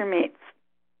roast your meats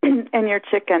and your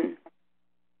chicken,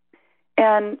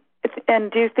 and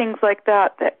do things like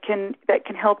that can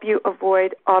help you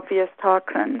avoid obvious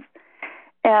toxins.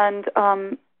 And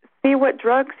see what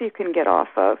drugs you can get off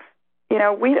of.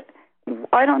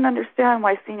 I don't understand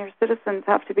why senior citizens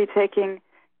have to be taking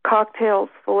cocktails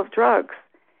full of drugs.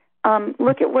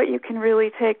 Look at what you can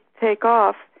really take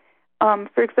off.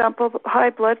 For example, high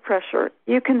blood pressure.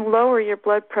 You can lower your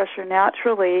blood pressure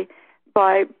naturally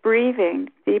by breathing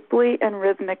deeply and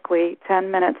rhythmically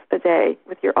 10 minutes a day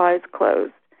with your eyes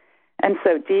closed. And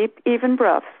so deep, even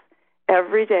breaths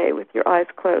every day with your eyes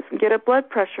closed. And get a blood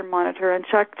pressure monitor and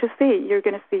check to see. You're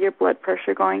going to see your blood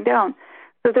pressure going down.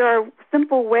 So there are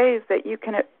simple ways that you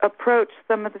can approach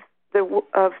some of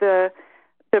the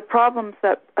problems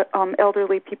that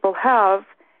elderly people have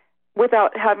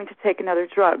without having to take another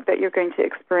drug that you're going to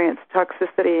experience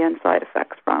toxicity and side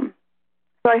effects from.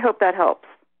 So I hope that helps.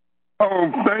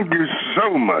 Oh, thank you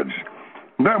so much.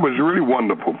 That was really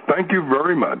wonderful. Thank you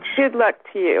very much. Good luck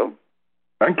to you.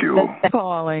 Thank you. Thanks for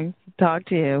calling. Talk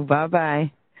to you.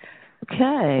 Bye-bye.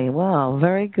 Okay, well,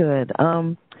 very good.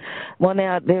 Well,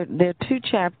 now, there are 2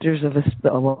 chapters of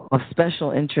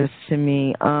special interest to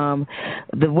me.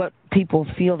 What people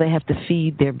feel they have to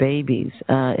feed their babies.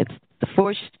 It's the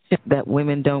forced that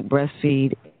women don't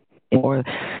breastfeed, or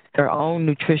their own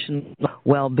nutritional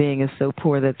well-being is so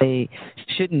poor that they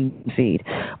shouldn't feed.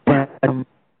 But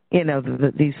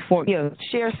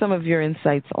share some of your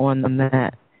insights on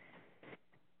that.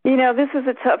 This is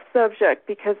a tough subject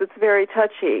because it's very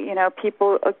touchy.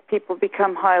 People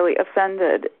become highly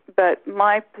offended. But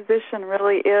my position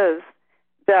really is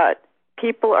that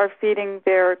people are feeding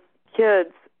their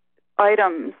kids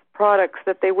items, products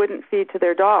that they wouldn't feed to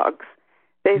their dogs.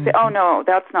 They say, "Oh no,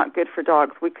 that's not good for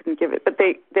dogs. We couldn't give it," but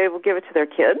they will give it to their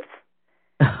kids.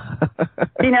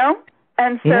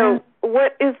 And so,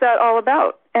 What is that all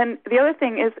about? And the other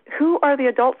thing is, who are the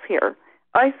adults here?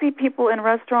 I see people in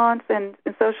restaurants and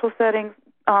in social settings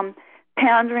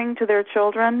pandering to their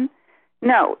children.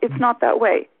 No, it's not that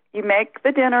way. You make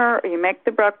the dinner or you make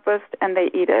the breakfast and they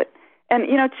eat it. And,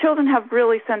 children have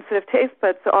really sensitive taste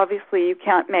buds, so obviously you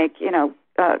can't make,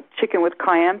 chicken with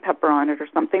cayenne pepper on it or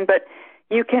something. But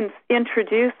you can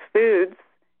introduce foods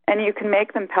and you can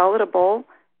make them palatable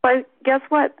by, guess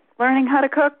what, learning how to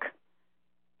cook.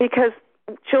 Because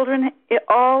children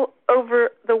all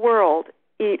over the world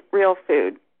eat real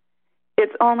food.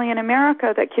 It's only in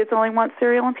America that kids only want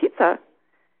cereal and pizza.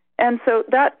 And so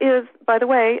that is, by the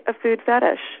way, a food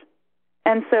fetish.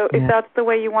 And so if that's the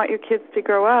way you want your kids to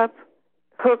grow up,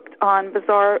 hooked on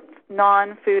bizarre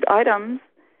non-food items,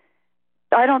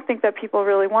 I don't think that people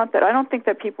really want that. I don't think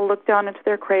that people look down into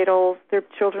their cradles, their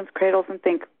children's cradles, and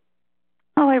think,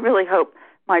 oh, I really hope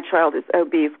my child is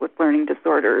obese with learning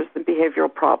disorders and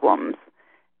behavioral problems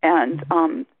and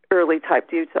early type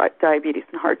 2 diabetes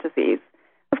and heart disease.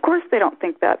 Of course they don't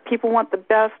think that. People want the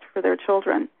best for their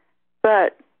children,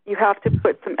 but you have to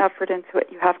put some effort into it.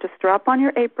 You have to strap on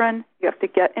your apron. You have to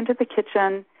get into the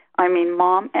kitchen,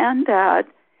 mom and dad,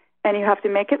 and you have to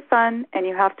make it fun, and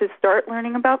you have to start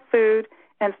learning about food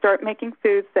and start making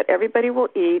foods that everybody will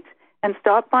eat, and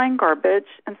stop buying garbage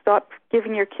and stop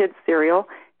giving your kids cereal.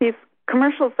 These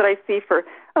commercials that I see for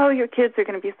oh, your kids are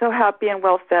going to be so happy and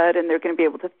well-fed, and they're going to be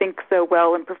able to think so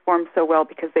well and perform so well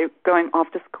because they're going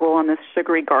off to school on this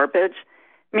sugary garbage.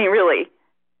 I mean, really,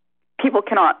 people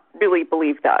cannot really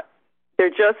believe that. They're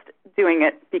just doing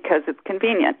it because it's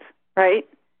convenient, right?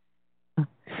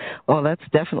 Well, that's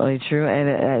definitely true,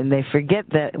 and they forget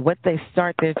that what they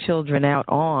start their children out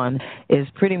on is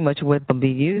pretty much what they'll be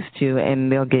used to, and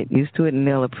they'll get used to it and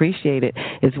they'll appreciate it.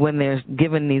 It's when they're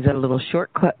given these other little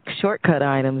shortcut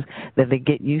items that they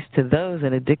get used to those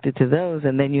and addicted to those,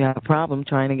 and then you have a problem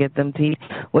trying to get them to eat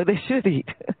what they should eat.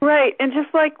 Right, and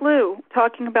just like Lou,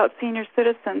 talking about senior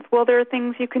citizens, well, there are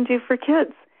things you can do for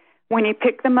kids. When you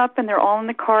pick them up and they're all in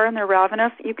the car and they're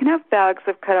ravenous, you can have bags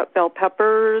of cut up bell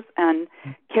peppers and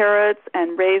carrots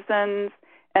and raisins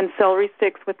and celery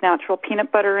sticks with natural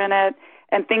peanut butter in it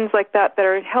and things like that that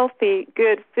are healthy,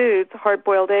 good foods,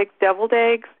 hard-boiled eggs, deviled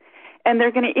eggs, and they're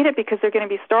going to eat it because they're going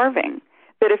to be starving.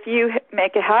 But if you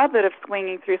make a habit of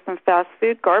swinging through some fast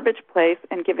food garbage place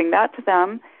and giving that to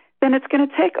them, then it's going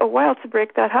to take a while to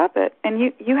break that habit. And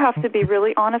you have to be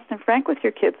really honest and frank with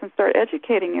your kids and start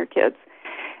educating your kids.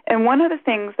 And one of the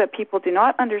things that people do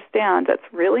not understand that's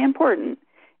really important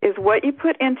is what you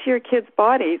put into your kids'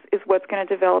 bodies is what's going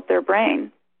to develop their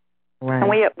brain. Right.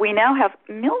 And we now have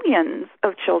millions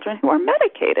of children who are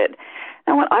medicated.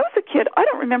 Now, when I was a kid, I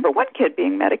don't remember one kid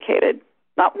being medicated,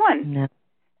 not one. No.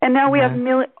 And now we have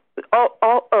millions.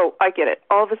 Oh, I get it.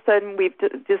 All of a sudden, we've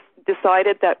just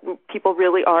decided that people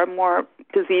really are more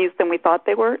diseased than we thought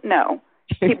they were. No.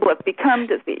 People have become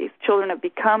diseased. Children have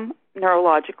become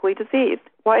neurologically diseased.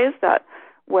 Why is that?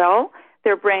 Well,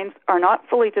 their brains are not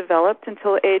fully developed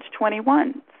until age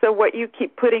 21. So what you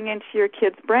keep putting into your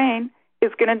kid's brain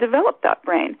is going to develop that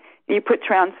brain. You put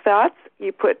trans fats,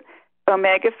 you put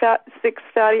omega-6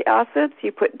 fatty acids,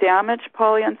 you put damaged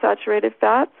polyunsaturated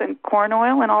fats and corn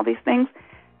oil and all these things.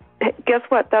 Guess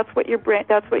what? That's what your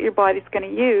body's going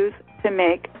to use to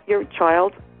make your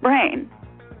child's brain.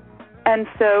 And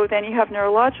so then you have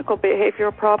neurological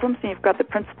behavioral problems, and you've got the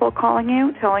principal calling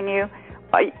you, telling you,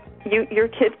 your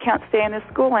kid can't stay in this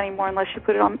school anymore unless you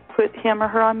put him or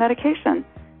her on medication.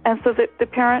 And so the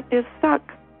parent is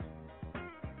stuck.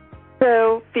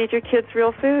 So feed your kids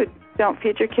real food. Don't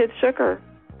feed your kids sugar.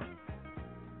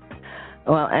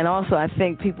 Well, and also I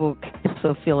think people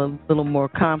also feel a little more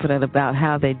confident about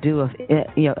how they do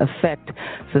affect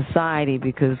society,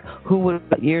 because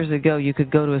years ago you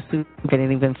could go to a supermarket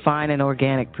and even find an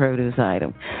organic produce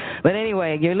item. But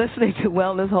anyway, you're listening to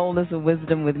Wellness, Wholeness, and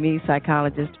Wisdom with me,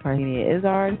 Psychologist Parthenia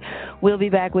Izzard. We'll be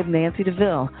back with Nancy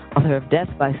Deville, author of Death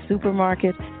by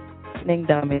Supermarket, Dumbing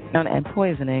Down, and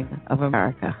Poisoning of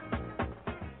America.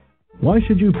 Why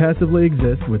should you passively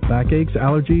exist with backaches,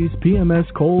 allergies,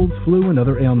 PMS, colds, flu, and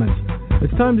other ailments?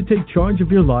 It's time to take charge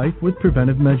of your life with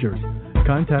preventive measures.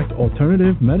 Contact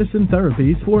Alternative Medicine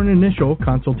Therapies for an initial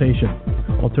consultation.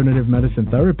 Alternative Medicine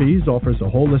Therapies offers a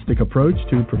holistic approach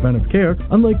to preventive care,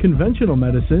 unlike conventional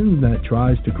medicine that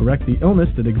tries to correct the illness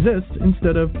that exists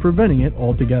instead of preventing it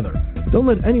altogether. Don't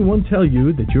let anyone tell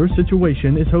you that your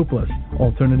situation is hopeless.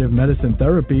 Alternative medicine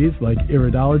therapies like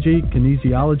iridology,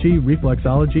 kinesiology,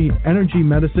 reflexology, energy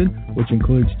medicine, which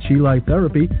includes chi light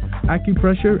therapy,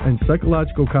 acupressure, and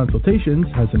psychological consultations,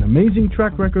 has an amazing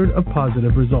track record of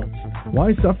positive results.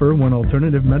 Why suffer when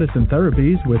Alternative Medicine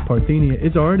Therapies with Parthenia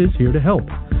Izzard is here to help?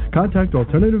 Contact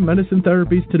Alternative Medicine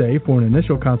Therapies today for an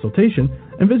initial consultation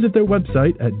and visit their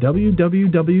website at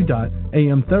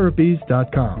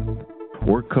www.amtherapies.com.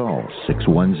 Or call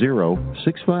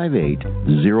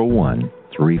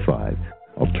 610-658-0135.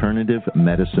 Alternative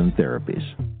Medicine Therapies.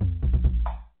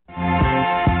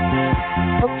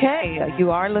 Okay,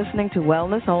 you are listening to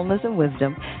Wellness, Wholeness, and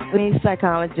Wisdom. Me,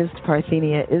 Psychologist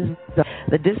Parthenia Izzard.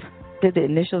 The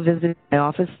initial visit to my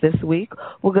office this week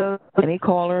will go to any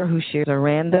caller who shares a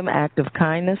random act of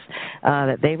kindness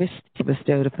that they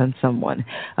bestowed upon someone.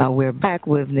 We're back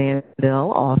with Nancy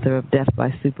Deville, author of Death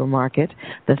by Supermarket,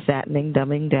 The Fattening,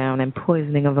 Dumbing Down, and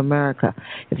Poisoning of America.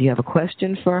 If you have a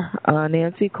question for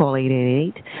Nancy, call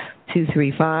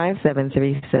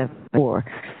 888-235-7374.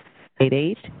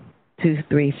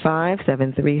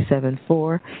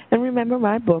 888-235-7374. And remember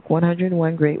my book,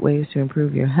 101 Great Ways to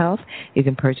Improve Your Health. You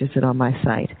can purchase it on my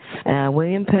site.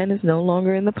 William Penn is no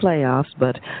longer in the playoffs,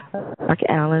 but Mark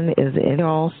Allen is in the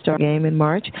All-Star game in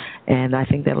March, and I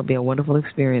think that'll be a wonderful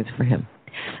experience for him.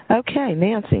 Okay,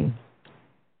 Nancy.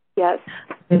 Yes.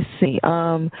 Let's see.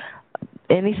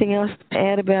 Anything else to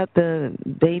add about the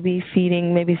baby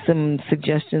feeding? Maybe some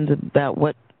suggestions about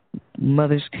what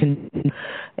mothers can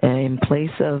in place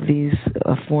of these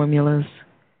formulas?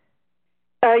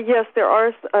 Yes, there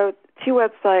are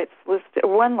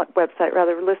one website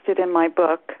listed in my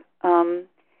book.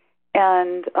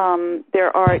 And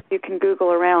you can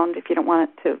Google around if you don't want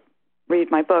to read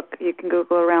my book. You can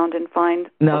Google around and find.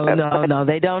 No.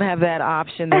 They don't have that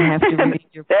option. They have to read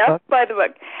your book. They have to buy the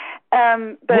book.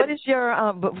 But what is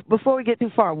your, before we get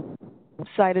too far,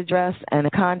 website address and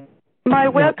a contact? My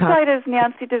website is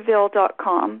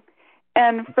nancydeville.com.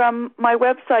 And from my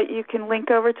website, you can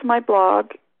link over to my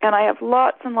blog. And I have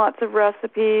lots and lots of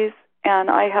recipes. And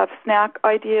I have snack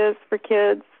ideas for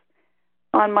kids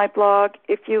on my blog.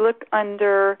 If you look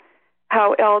under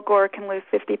How Al Gore Can Lose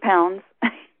 50 Pounds,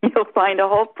 you'll find a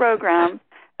whole program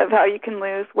of how you can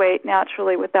lose weight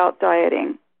naturally without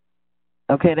dieting.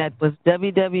 Okay, that was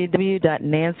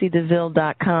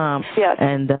www.nancydeville.com. Yes.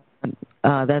 And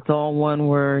that's all one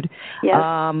word.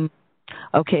 Yes.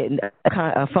 Okay,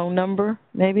 a phone number,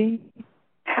 maybe?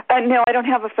 No, I don't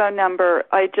have a phone number.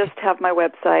 I just have my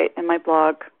website and my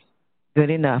blog. Good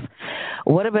enough.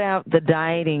 What about the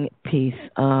dieting piece?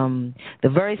 The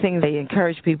very things they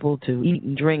encourage people to eat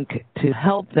and drink to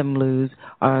help them lose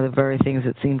are the very things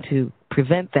that seem to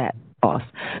prevent that loss.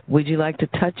 Would you like to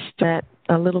touch that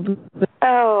a little bit?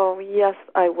 Oh, yes,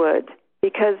 I would,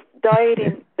 because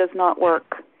dieting does not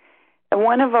work. And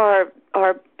one of our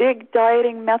big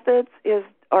dieting methods is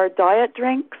our diet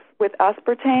drinks with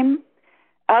aspartame.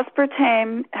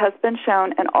 Aspartame has been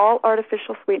shown, and all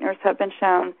artificial sweeteners have been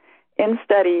shown in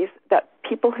studies, that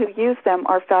people who use them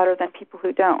are fatter than people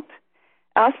who don't.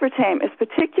 Aspartame is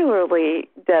particularly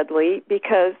deadly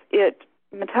because it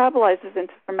metabolizes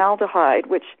into formaldehyde,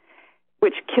 which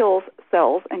kills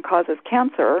cells and causes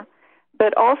cancer,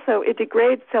 but also it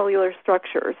degrades cellular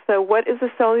structures. So what is a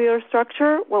cellular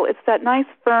structure? Well, it's that nice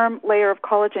firm layer of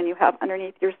collagen you have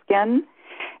underneath your skin.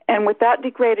 And with that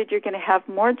degraded, you're going to have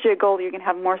more jiggle, you're going to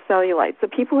have more cellulite. So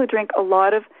people who drink a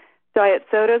lot of diet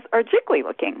sodas are jiggly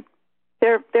looking.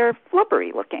 They're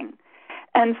flubbery looking.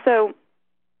 And so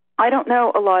I don't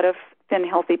know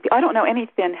I don't know any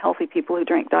thin, healthy people who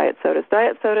drink diet sodas.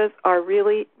 Diet sodas are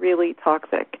really, really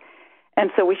toxic.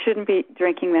 And so we shouldn't be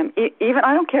drinking them. Even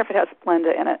I don't care if it has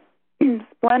Splenda in it.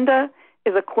 Splenda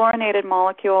is a chlorinated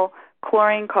molecule.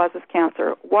 Chlorine causes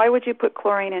cancer. Why would you put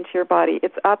chlorine into your body?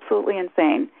 It's absolutely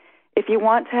insane. If you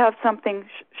want to have something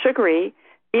sugary,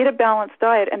 eat a balanced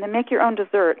diet and then make your own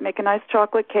dessert. Make a nice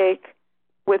chocolate cake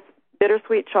with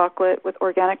bittersweet chocolate, with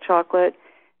organic chocolate.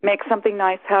 Make something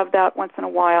nice. Have that once in a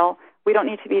while. We don't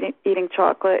need to be eating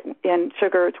chocolate and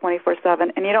sugar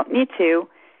 24/7, and you don't need to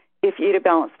if you eat a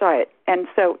balanced diet. And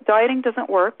so dieting doesn't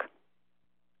work.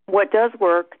 What does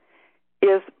work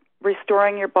is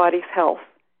restoring your body's health,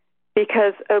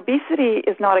 because obesity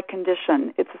is not a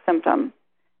condition. It's a symptom,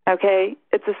 okay?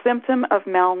 It's a symptom of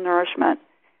malnourishment.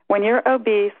 When you're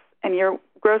obese and you're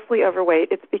grossly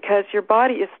overweight, it's because your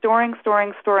body is storing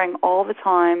all the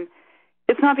time.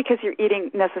 It's not because you're eating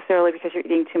necessarily because you're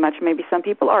eating too much. Maybe some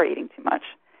people are eating too much.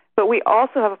 But we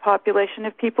also have a population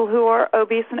of people who are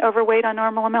obese and overweight on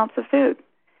normal amounts of food.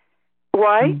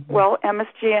 Why? Mm-hmm. Well,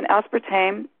 MSG and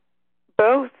aspartame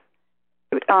both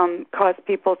cause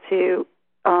people to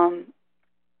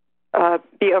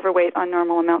be overweight on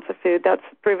normal amounts of food. That's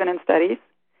proven in studies.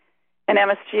 And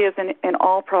MSG is in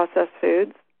all processed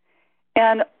foods.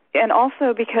 And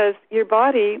also because your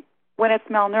body, when it's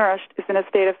malnourished, is in a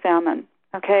state of famine.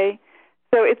 Okay,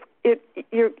 so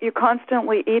you're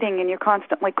constantly eating and you're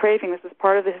constantly craving. This is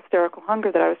part of the hysterical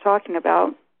hunger that I was talking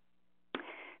about,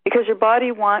 because your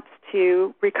body wants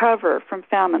to recover from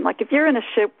famine. Like if you're in a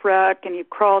shipwreck and you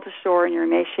crawl to shore and you're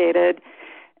emaciated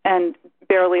and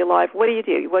barely alive, what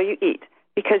do? Well, you eat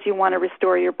because you want to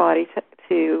restore your body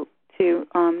to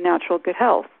natural good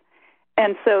health.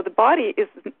 And so the body is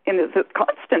in a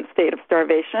constant state of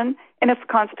starvation, and it's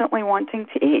constantly wanting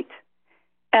to eat.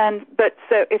 But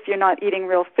so if you're not eating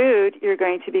real food, you're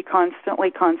going to be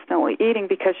constantly eating,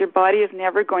 because your body is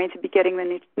never going to be getting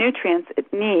the nutrients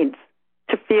it needs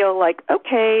to feel like,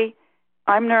 okay,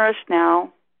 I'm nourished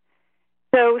now.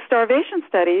 So starvation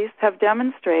studies have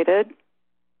demonstrated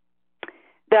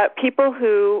that people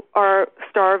who are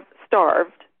starved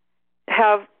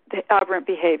have aberrant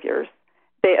behaviors.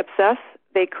 They obsess,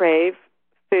 they crave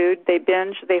food, they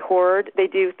binge, they hoard, they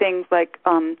do things like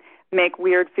make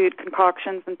weird food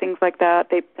concoctions and things like that.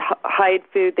 They hide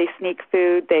food, they sneak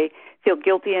food, they feel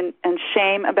guilty and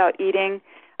shame about eating.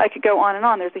 I could go on and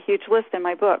on. There's a huge list in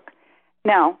my book.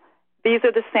 Now, these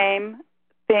are the same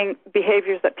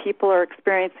behaviors that people are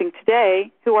experiencing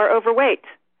today who are overweight.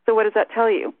 So what does that tell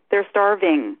you? They're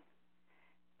starving.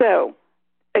 So,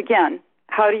 again,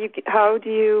 how do you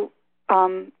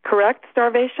correct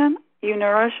starvation? You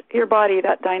nourish your body,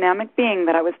 that dynamic being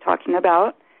that I was talking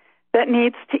about, that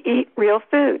needs to eat real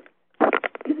food.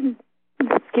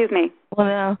 Excuse me. Well,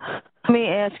 now, Let me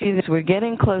ask you this. We're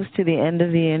getting close to the end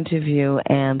of the interview,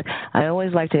 and I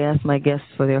always like to ask my guests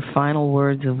for their final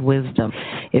words of wisdom.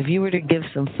 If you were to give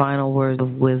some final words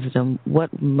of wisdom,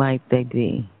 what might they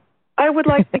be? I would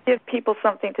like to give people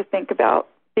something to think about,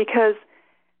 because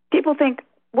people think,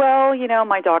 well,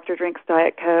 my doctor drinks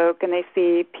Diet Coke, and they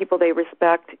see people they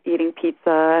respect eating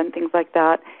pizza and things like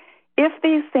that. If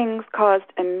these things caused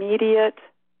immediate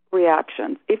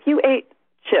reactions, if you ate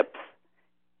chips,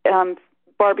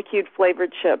 barbecued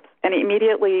flavored chips, and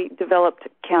immediately developed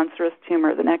cancerous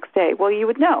tumor the next day, well, you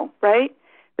would know, right?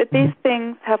 But these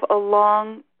things have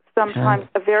sometimes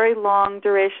a very long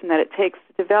duration that it takes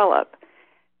to develop.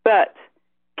 But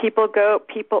people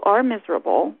are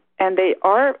miserable, and they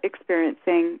are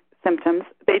experiencing symptoms.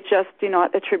 They just do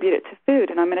not attribute it to food,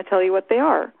 and I'm going to tell you what they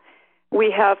are.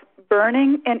 We have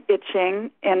burning and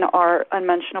itching in our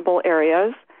unmentionable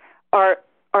areas. Our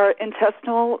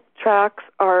intestinal tracts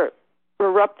are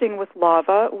erupting with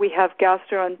lava. We have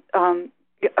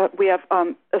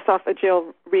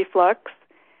esophageal reflux.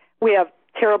 We have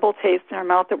terrible taste in our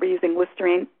mouth that we're using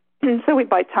Listerine. So we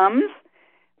buy Tums.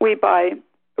 We buy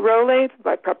Rolaids, we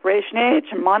buy Preparation H,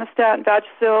 and Monistat, and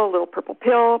Vagisil, little purple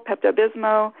pill,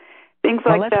 Pepto-Bismol, things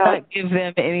like that. Let's not give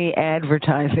them any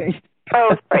advertising.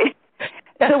 Oh, sorry.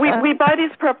 So we buy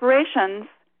these preparations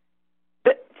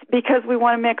because we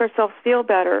want to make ourselves feel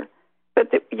better.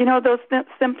 But those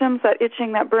symptoms, that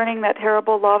itching, that burning, that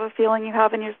terrible lava feeling you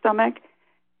have in your stomach,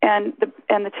 and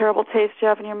the terrible taste you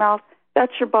have in your mouth,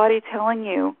 that's your body telling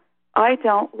you, I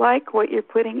don't like what you're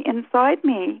putting inside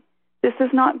me. This is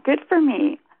not good for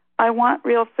me. I want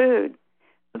real food.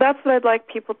 So that's what I'd like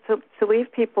people to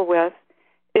leave people with,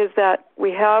 is that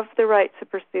we have the right to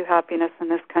pursue happiness in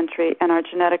this country and our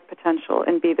genetic potential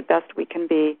and be the best we can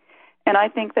be. And I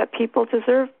think that people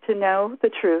deserve to know the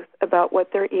truth about what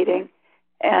they're eating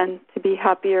and to be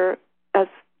happier,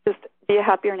 be a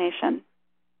happier nation.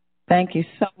 Thank you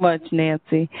so much,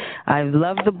 Nancy. I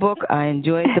love the book. I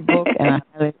enjoyed the book, and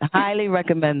I highly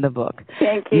recommend the book.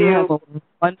 Thank you. You have a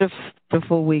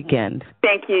wonderful weekend.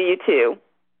 Thank you. You too.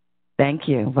 Thank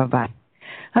you. Bye-bye.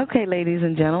 Okay, ladies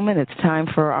and gentlemen, it's time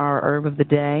for our herb of the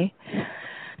day.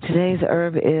 Today's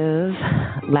herb is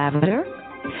lavender.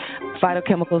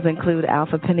 Phytochemicals include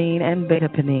alpha-pinene and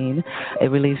beta-pinene. It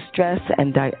relieves stress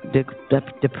and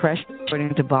depression,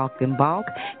 according to Bulk and Bulk.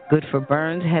 Good for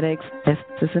burns, headaches,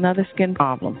 cystitis, and other skin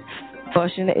problems.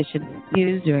 Caution, it should be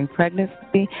used during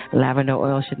pregnancy. Lavender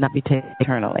oil should not be taken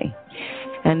internally.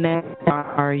 And then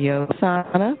our yoga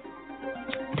asana.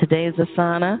 Today's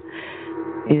asana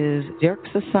is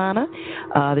Dirksasana.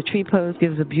 The tree pose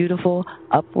gives a beautiful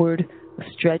upward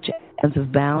stretch sense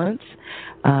of balance.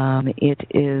 It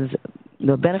is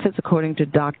the benefits, according to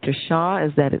Dr. Shaw,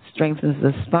 is that it strengthens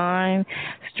the spine,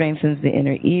 strengthens the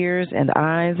inner ears and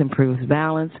eyes, improves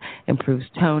balance, improves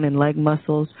tone and leg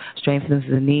muscles, strengthens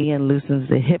the knee and loosens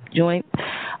the hip joint,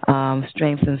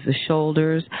 strengthens the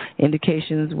shoulders.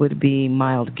 Indications would be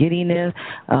mild giddiness,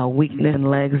 weakness in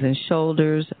legs and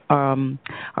shoulders,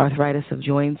 arthritis of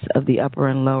joints of the upper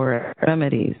and lower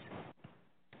extremities.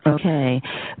 Okay,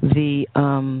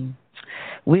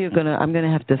 I'm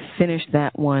gonna have to finish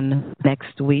that one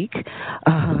next week.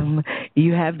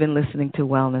 You have been listening to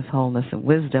Wellness, Wholeness, and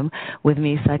Wisdom with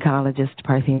me, Psychologist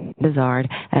Parthenia Izzard,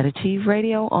 at Achieve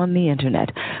Radio on the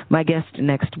Internet. My guest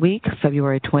next week,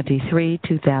 February 23,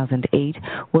 2008,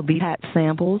 will be Pat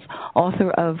Samples,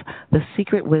 author of The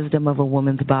Secret Wisdom of a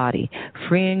Woman's Body,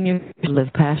 Freeing You to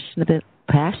Live Passionate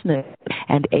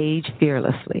and age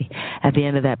fearlessly. At the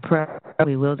end of that program,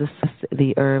 we will discuss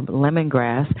the herb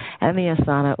lemongrass and the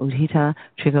asana Utthita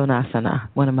Trikonasana,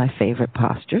 one of my favorite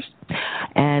postures.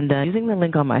 And using the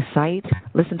link on my site,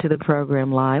 listen to the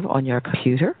program live on your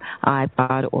computer,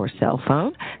 iPod, or cell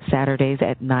phone, Saturdays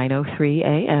at 9:03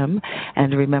 a.m.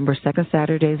 And remember, second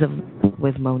Saturdays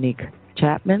with Monique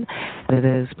Chapman, one of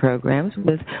those programs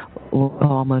with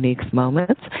all Monique's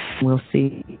Moments. We'll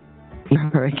see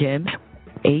her again.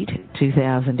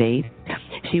 2008.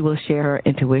 She will share her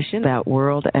intuition about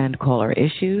world and caller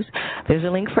issues. There's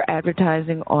a link for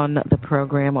advertising on the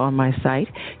program on my site.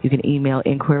 You can email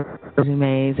inquiries,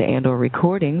 resumes, and or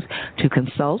recordings to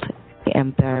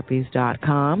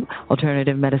consult@amtherapies.com.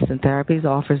 Alternative Medicine Therapies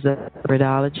offers the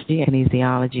iridology,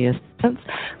 kinesiology assistance,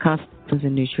 consultations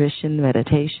in nutrition,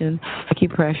 meditation,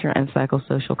 acupressure, and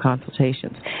psychosocial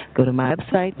consultations. Go to my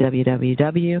website,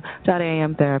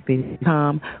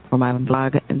 www.amtherapies.com, for my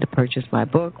blog and to purchase my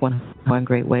book, 101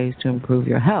 Great Ways to Improve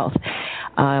Your Health.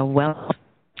 Wealth,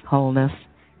 wholeness,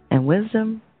 and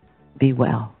wisdom. Be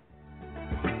well.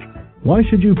 Why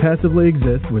should you passively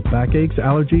exist with backaches,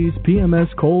 allergies,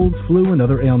 PMS, colds, flu, and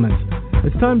other ailments?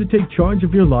 It's time to take charge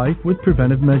of your life with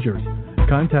preventive measures.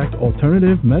 Contact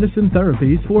Alternative Medicine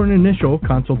Therapies for an initial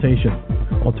consultation.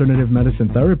 Alternative Medicine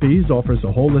Therapies offers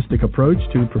a holistic approach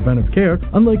to preventive care,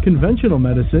 unlike conventional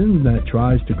medicine that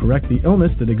tries to correct the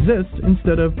illness that exists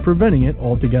instead of preventing it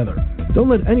altogether. Don't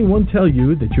let anyone tell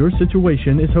you that your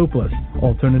situation is hopeless.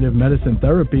 Alternative medicine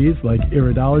therapies like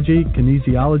iridology,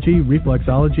 kinesiology,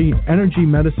 reflexology, energy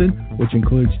medicine, which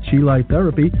includes chi light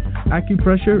therapy,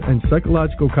 acupressure, and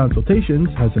psychological consultations,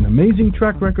 has an amazing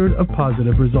track record of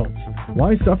positive results.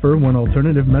 Why suffer when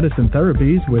Alternative Medicine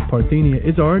Therapies with Parthenia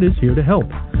Izzard is here to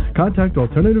help? Contact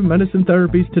Alternative Medicine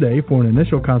Therapies today for an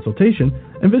initial consultation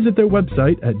and visit their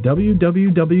website at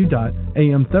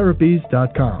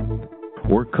www.amtherapies.com.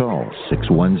 Or call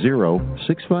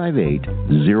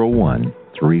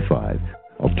 610-658-0135.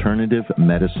 Alternative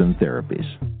Medicine Therapies.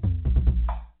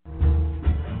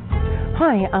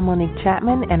 Hi, I'm Monique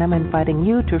Chapman, and I'm inviting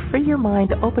you to free your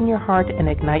mind, open your heart, and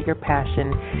ignite your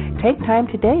passion. Take time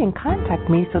today and contact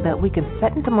me so that we can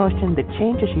set into motion the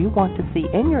changes you want to see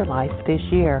in your life this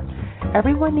year.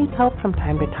 Everyone needs help from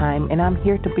time to time, and I'm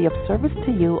here to be of service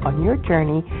to you on your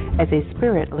journey as a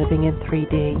spirit living in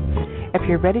 3D. If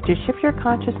you're ready to shift your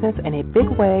consciousness in a big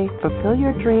way, fulfill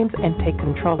your dreams, and take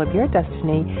control of your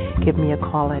destiny, give me a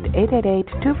call at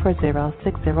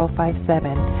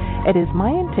 888-240-6057. It is my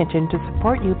intention to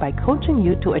support you by coaching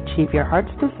you to achieve your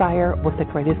heart's desire with the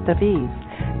greatest of ease.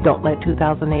 Don't let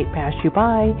 2008 pass you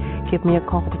by. Give me a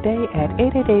call today at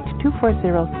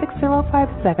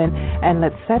 888-240-6057, and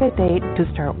let's set a date to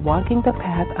start walking the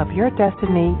path of your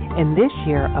destiny in this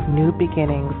year of new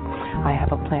beginnings. I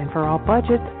have a plan for all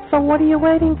budgets, so what are you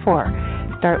waiting for?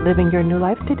 Start living your new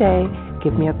life today.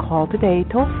 Give me a call today,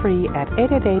 toll free at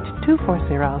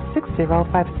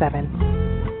 888-240-6057.